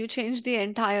 and when you change the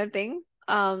entire thing,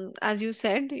 as you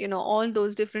said, all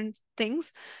those different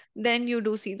things, then you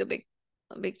do see the big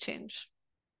change.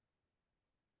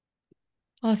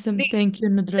 Awesome. The Thank you,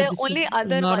 Nudrat. the This is only a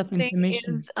other lot one of thing information.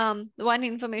 is, one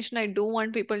information I do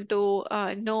want people to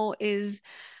know is,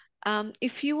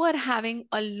 if you are having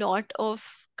a lot of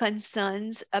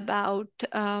concerns about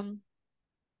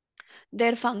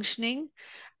their functioning,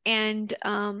 and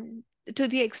to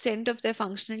the extent of their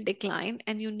functional decline,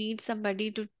 and you need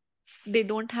somebody to, they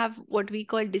don't have what we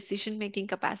call decision making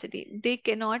capacity. They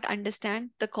cannot understand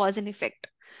the cause and effect.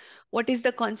 What is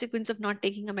the consequence of not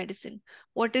taking a medicine?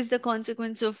 What is the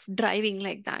consequence of driving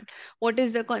like that? What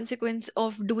is the consequence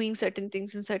of doing certain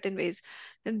things in certain ways?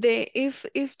 If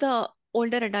the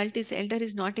older adult is elder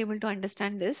is not able to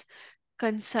understand this,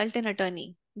 consult an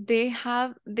attorney. They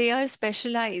are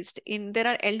specialized in, there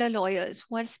are elder lawyers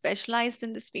who are specialized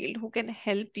in this field, who can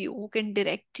help you, who can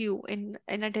direct you in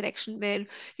a direction where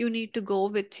you need to go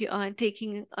with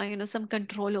taking some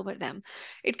control over them.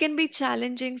 It can be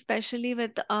challenging, especially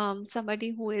with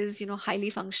somebody who is highly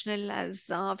functional, as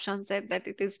Afshan said, that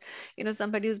it is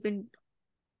somebody who's been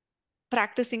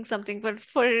practicing something. But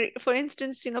for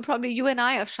instance, probably you and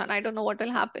I, Afshan, I don't know what will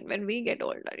happen when we get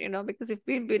older, because if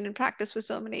we've been in practice for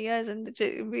so many years, and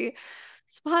we,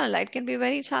 subhanallah, it can be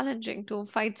very challenging to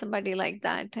fight somebody like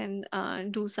that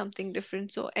and do something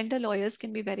different. So elder lawyers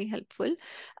can be very helpful.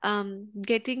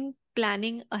 Getting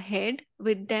planning ahead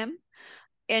with them,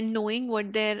 and knowing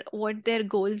what their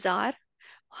goals are,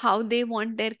 how they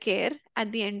want their care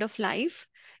at the end of life,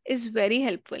 is very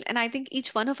helpful. And I think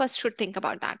each one of us should think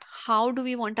about that. How do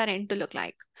we want our end to look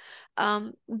like?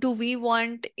 Do we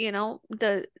want,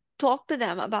 the talk to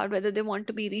them about whether they want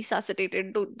to be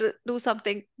resuscitated, do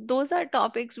something. Those are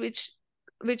topics which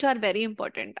are very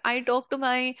important. I talk to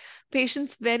my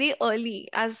patients very early.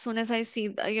 As soon as I see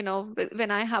when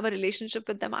I have a relationship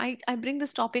with them, I bring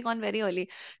this topic on very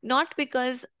early, not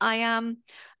because I am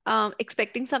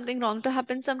expecting something wrong to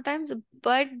happen sometimes,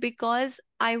 but because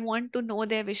I want to know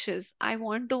their wishes. I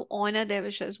want to honor their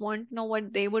wishes, want to know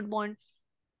what they would want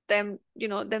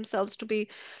themselves to be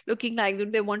looking like. Do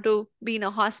they want to be in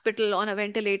a hospital on a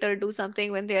ventilator, do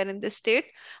something when they are in this state?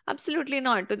 Absolutely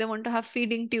not. Do they want to have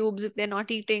feeding tubes if they're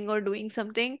not eating or doing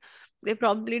something? They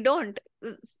probably don't.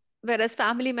 Whereas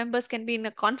family members can be in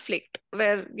a conflict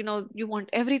where you want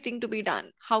everything to be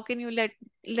done. How can you let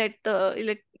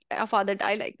a father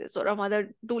die like this, or a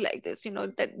mother do like this?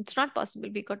 That it's not possible.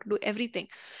 We got to do everything.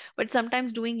 But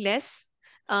sometimes doing less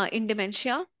in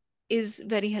dementia is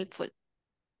very helpful.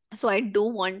 So I do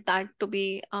want that to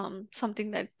be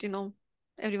something that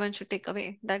everyone should take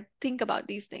away, that think about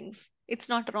these things. It's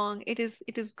not wrong. It is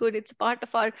good. It's part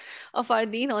of our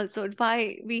deen also.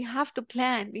 Why we have to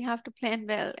plan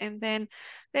well, and then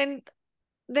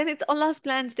then it's Allah's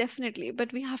plans, definitely,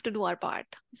 but we have to do our part.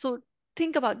 So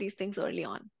think about these things early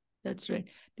on. That's right.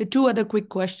 The two other quick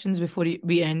questions before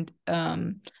we end.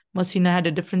 Masina had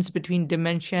a difference between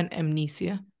dementia and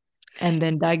amnesia. And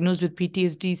then diagnosed with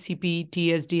PTSD,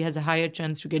 CPTSD has a higher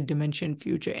chance to get dementia in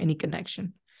future. Any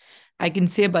connection? I can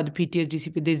say about the PTSD,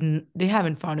 CP, they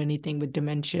haven't found anything with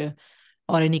dementia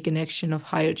or any connection of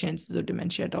higher chances of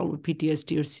dementia at all with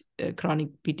PTSD or chronic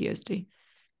PTSD.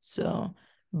 So,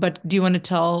 but do you want to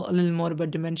tell a little more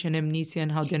about dementia and amnesia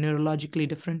and how they're neurologically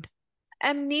different?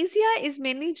 Amnesia is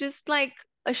mainly just like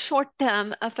a short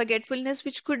term forgetfulness,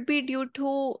 which could be due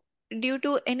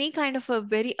to any kind of a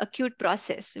very acute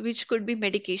process, which could be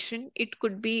medication. It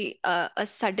could be a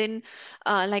sudden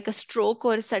like a stroke,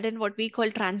 or sudden what we call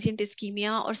transient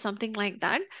ischemia or something like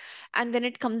that, and then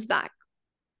it comes back,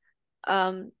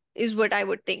 is what I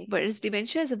would think. Whereas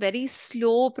dementia is a very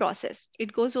slow process.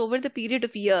 It goes over the period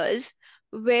of years,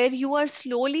 where you are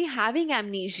slowly having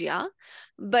amnesia,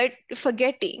 but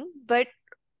forgetting, but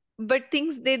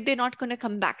things, they're not going to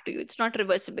come back to you. It's not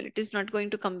reversible. It is not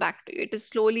going to come back to you. It is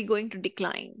slowly going to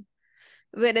decline.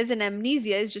 Whereas an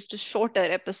amnesia is just a shorter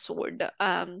episode.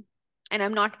 And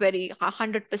I'm not very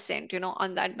 100%,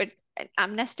 on that, but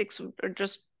amnestics are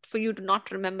just for you to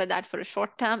not remember that for a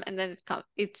short term, and then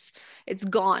it's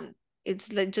gone. It's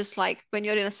just like when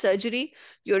you're in a surgery,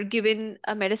 you're given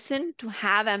a medicine to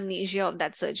have amnesia of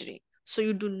that surgery. So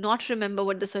you do not remember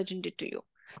what the surgeon did to you.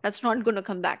 That's not going to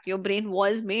come back. Your brain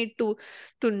was made to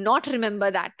not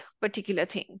remember that particular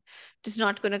thing. It is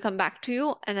not going to come back to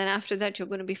you, and then after that you're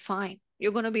going to be fine.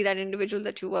 You're going to be that individual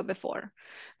that you were before.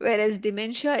 Whereas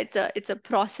dementia, it's a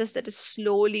process that is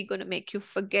slowly going to make you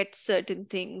forget certain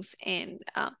things, and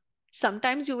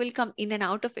sometimes you will come in and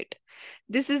out of it.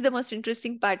 This is the most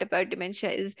interesting part about dementia,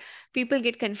 is people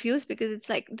get confused because it's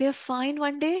like they're fine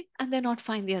one day and they're not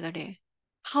fine the other day.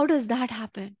 How does that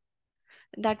happen?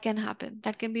 That can happen.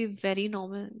 That can be very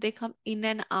normal. They come in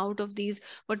and out of these,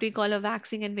 what we call a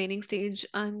waxing and waning stage,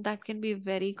 and that can be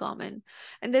very common.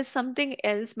 And there's something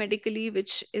else medically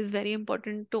which is very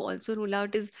important to also rule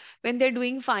out, is when they're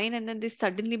doing fine and then they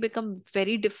suddenly become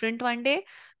very different one day,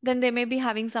 then they may be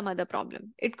having some other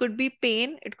problem. It could be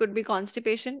pain, it could be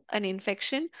constipation, an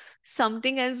infection,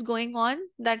 something else going on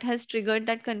that has triggered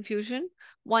that confusion.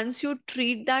 Once you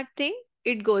treat that thing,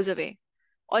 it goes away.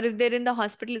 Or if they're in the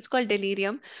hospital, it's called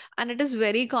delirium, and it is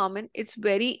very common. It's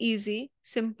very easy,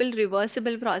 simple,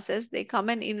 reversible process. They come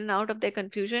in and out of their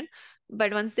confusion,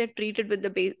 but once they're treated with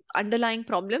the underlying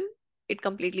problem, it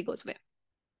completely goes away.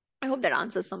 I hope that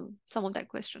answers some of that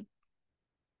question.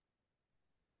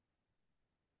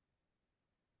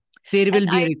 There And will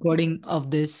be a recording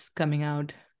of this coming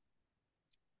out.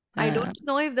 I don't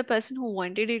know if the person who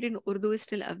wanted it in Urdu is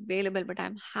still available, but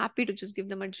I'm happy to just give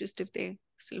them a gist if they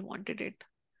still wanted it.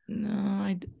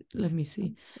 No, let me see.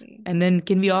 Let's see. And then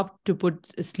can we opt to put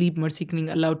sleep mercy cleaning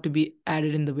allowed to be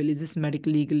added in the will? Is this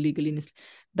medical, legal, legally?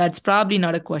 That's probably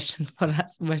not a question for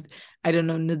us, but I don't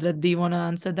know. Nudrat, do you want to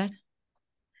answer that?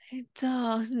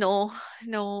 No,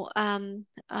 no.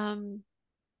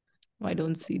 I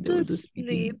don't see the To Urdu speaking.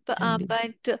 sleep,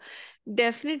 but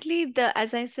definitely,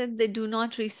 as I said, they do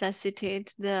not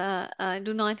resuscitate, the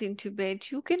do not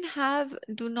intubate. You can have,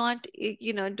 do not,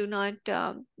 do not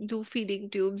do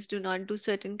feeding tubes, do not do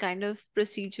certain kind of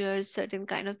procedures, certain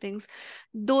kind of things.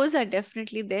 Those are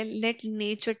definitely there. Let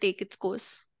nature take its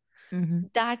course. Mm-hmm.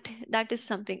 That is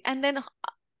something. And then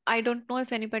I don't know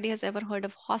if anybody has ever heard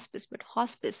of hospice, but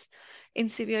hospice in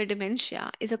severe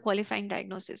dementia is a qualifying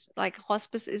diagnosis. Like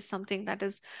hospice is something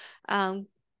um,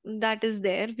 that is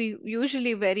there. We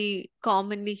usually very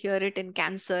commonly hear it in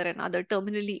cancer and other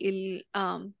terminally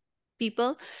ill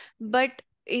people, but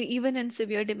even in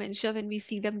severe dementia, when we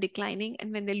see them declining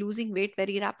and when they're losing weight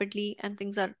very rapidly and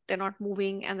they're not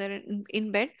moving and they're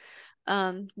in bed,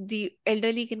 the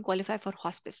elderly can qualify for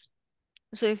hospice.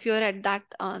 So if you're at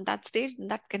that stage,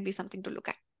 that can be something to look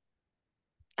at.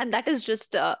 And that is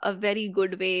just a very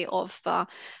good way of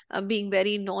being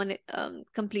very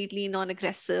completely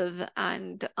non-aggressive,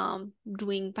 and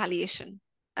doing palliation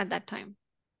at that time.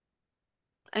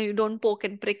 And you don't poke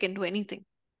and prick into anything.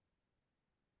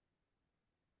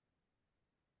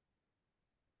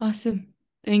 Awesome.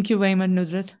 Thank you very much,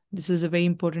 Nudrat. This was a very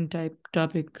important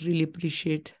topic. Really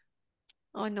appreciate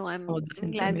Oh no, all this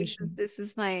I'm glad information. this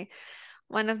is my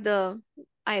one of the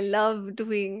I love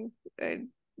doing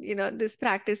this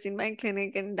practice in my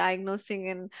clinic and diagnosing,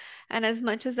 and as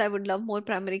much as I would love more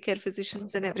primary care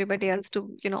physicians and everybody else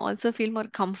to also feel more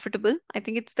comfortable, I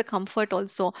think it's the comfort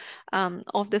also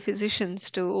of the physicians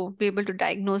to be able to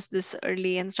diagnose this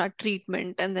early and start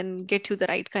treatment and then get you the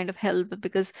right kind of help,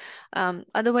 because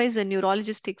otherwise the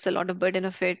neurologist takes a lot of burden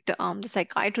of it, the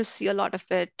psychiatrists see a lot of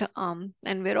it,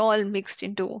 and we're all mixed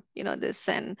into this,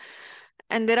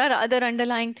 and there are other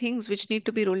underlying things which need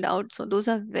to be ruled out. So those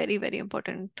are very, very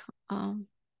important. Um,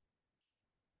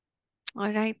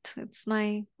 all right. It's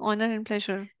my honor and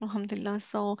pleasure, Alhamdulillah.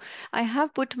 So I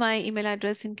have put my email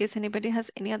address in case anybody has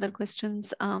any other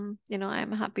questions. I'm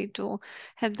happy to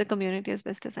help the community as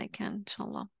best as I can,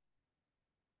 inshallah.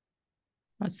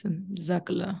 Awesome.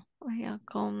 Jazakallah. Yeah.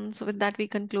 So with that, we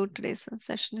conclude today's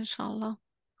session, inshallah.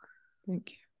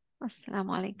 Thank you.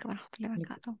 Assalamu alaikum wa rahmatullahi wa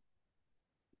barakatuh.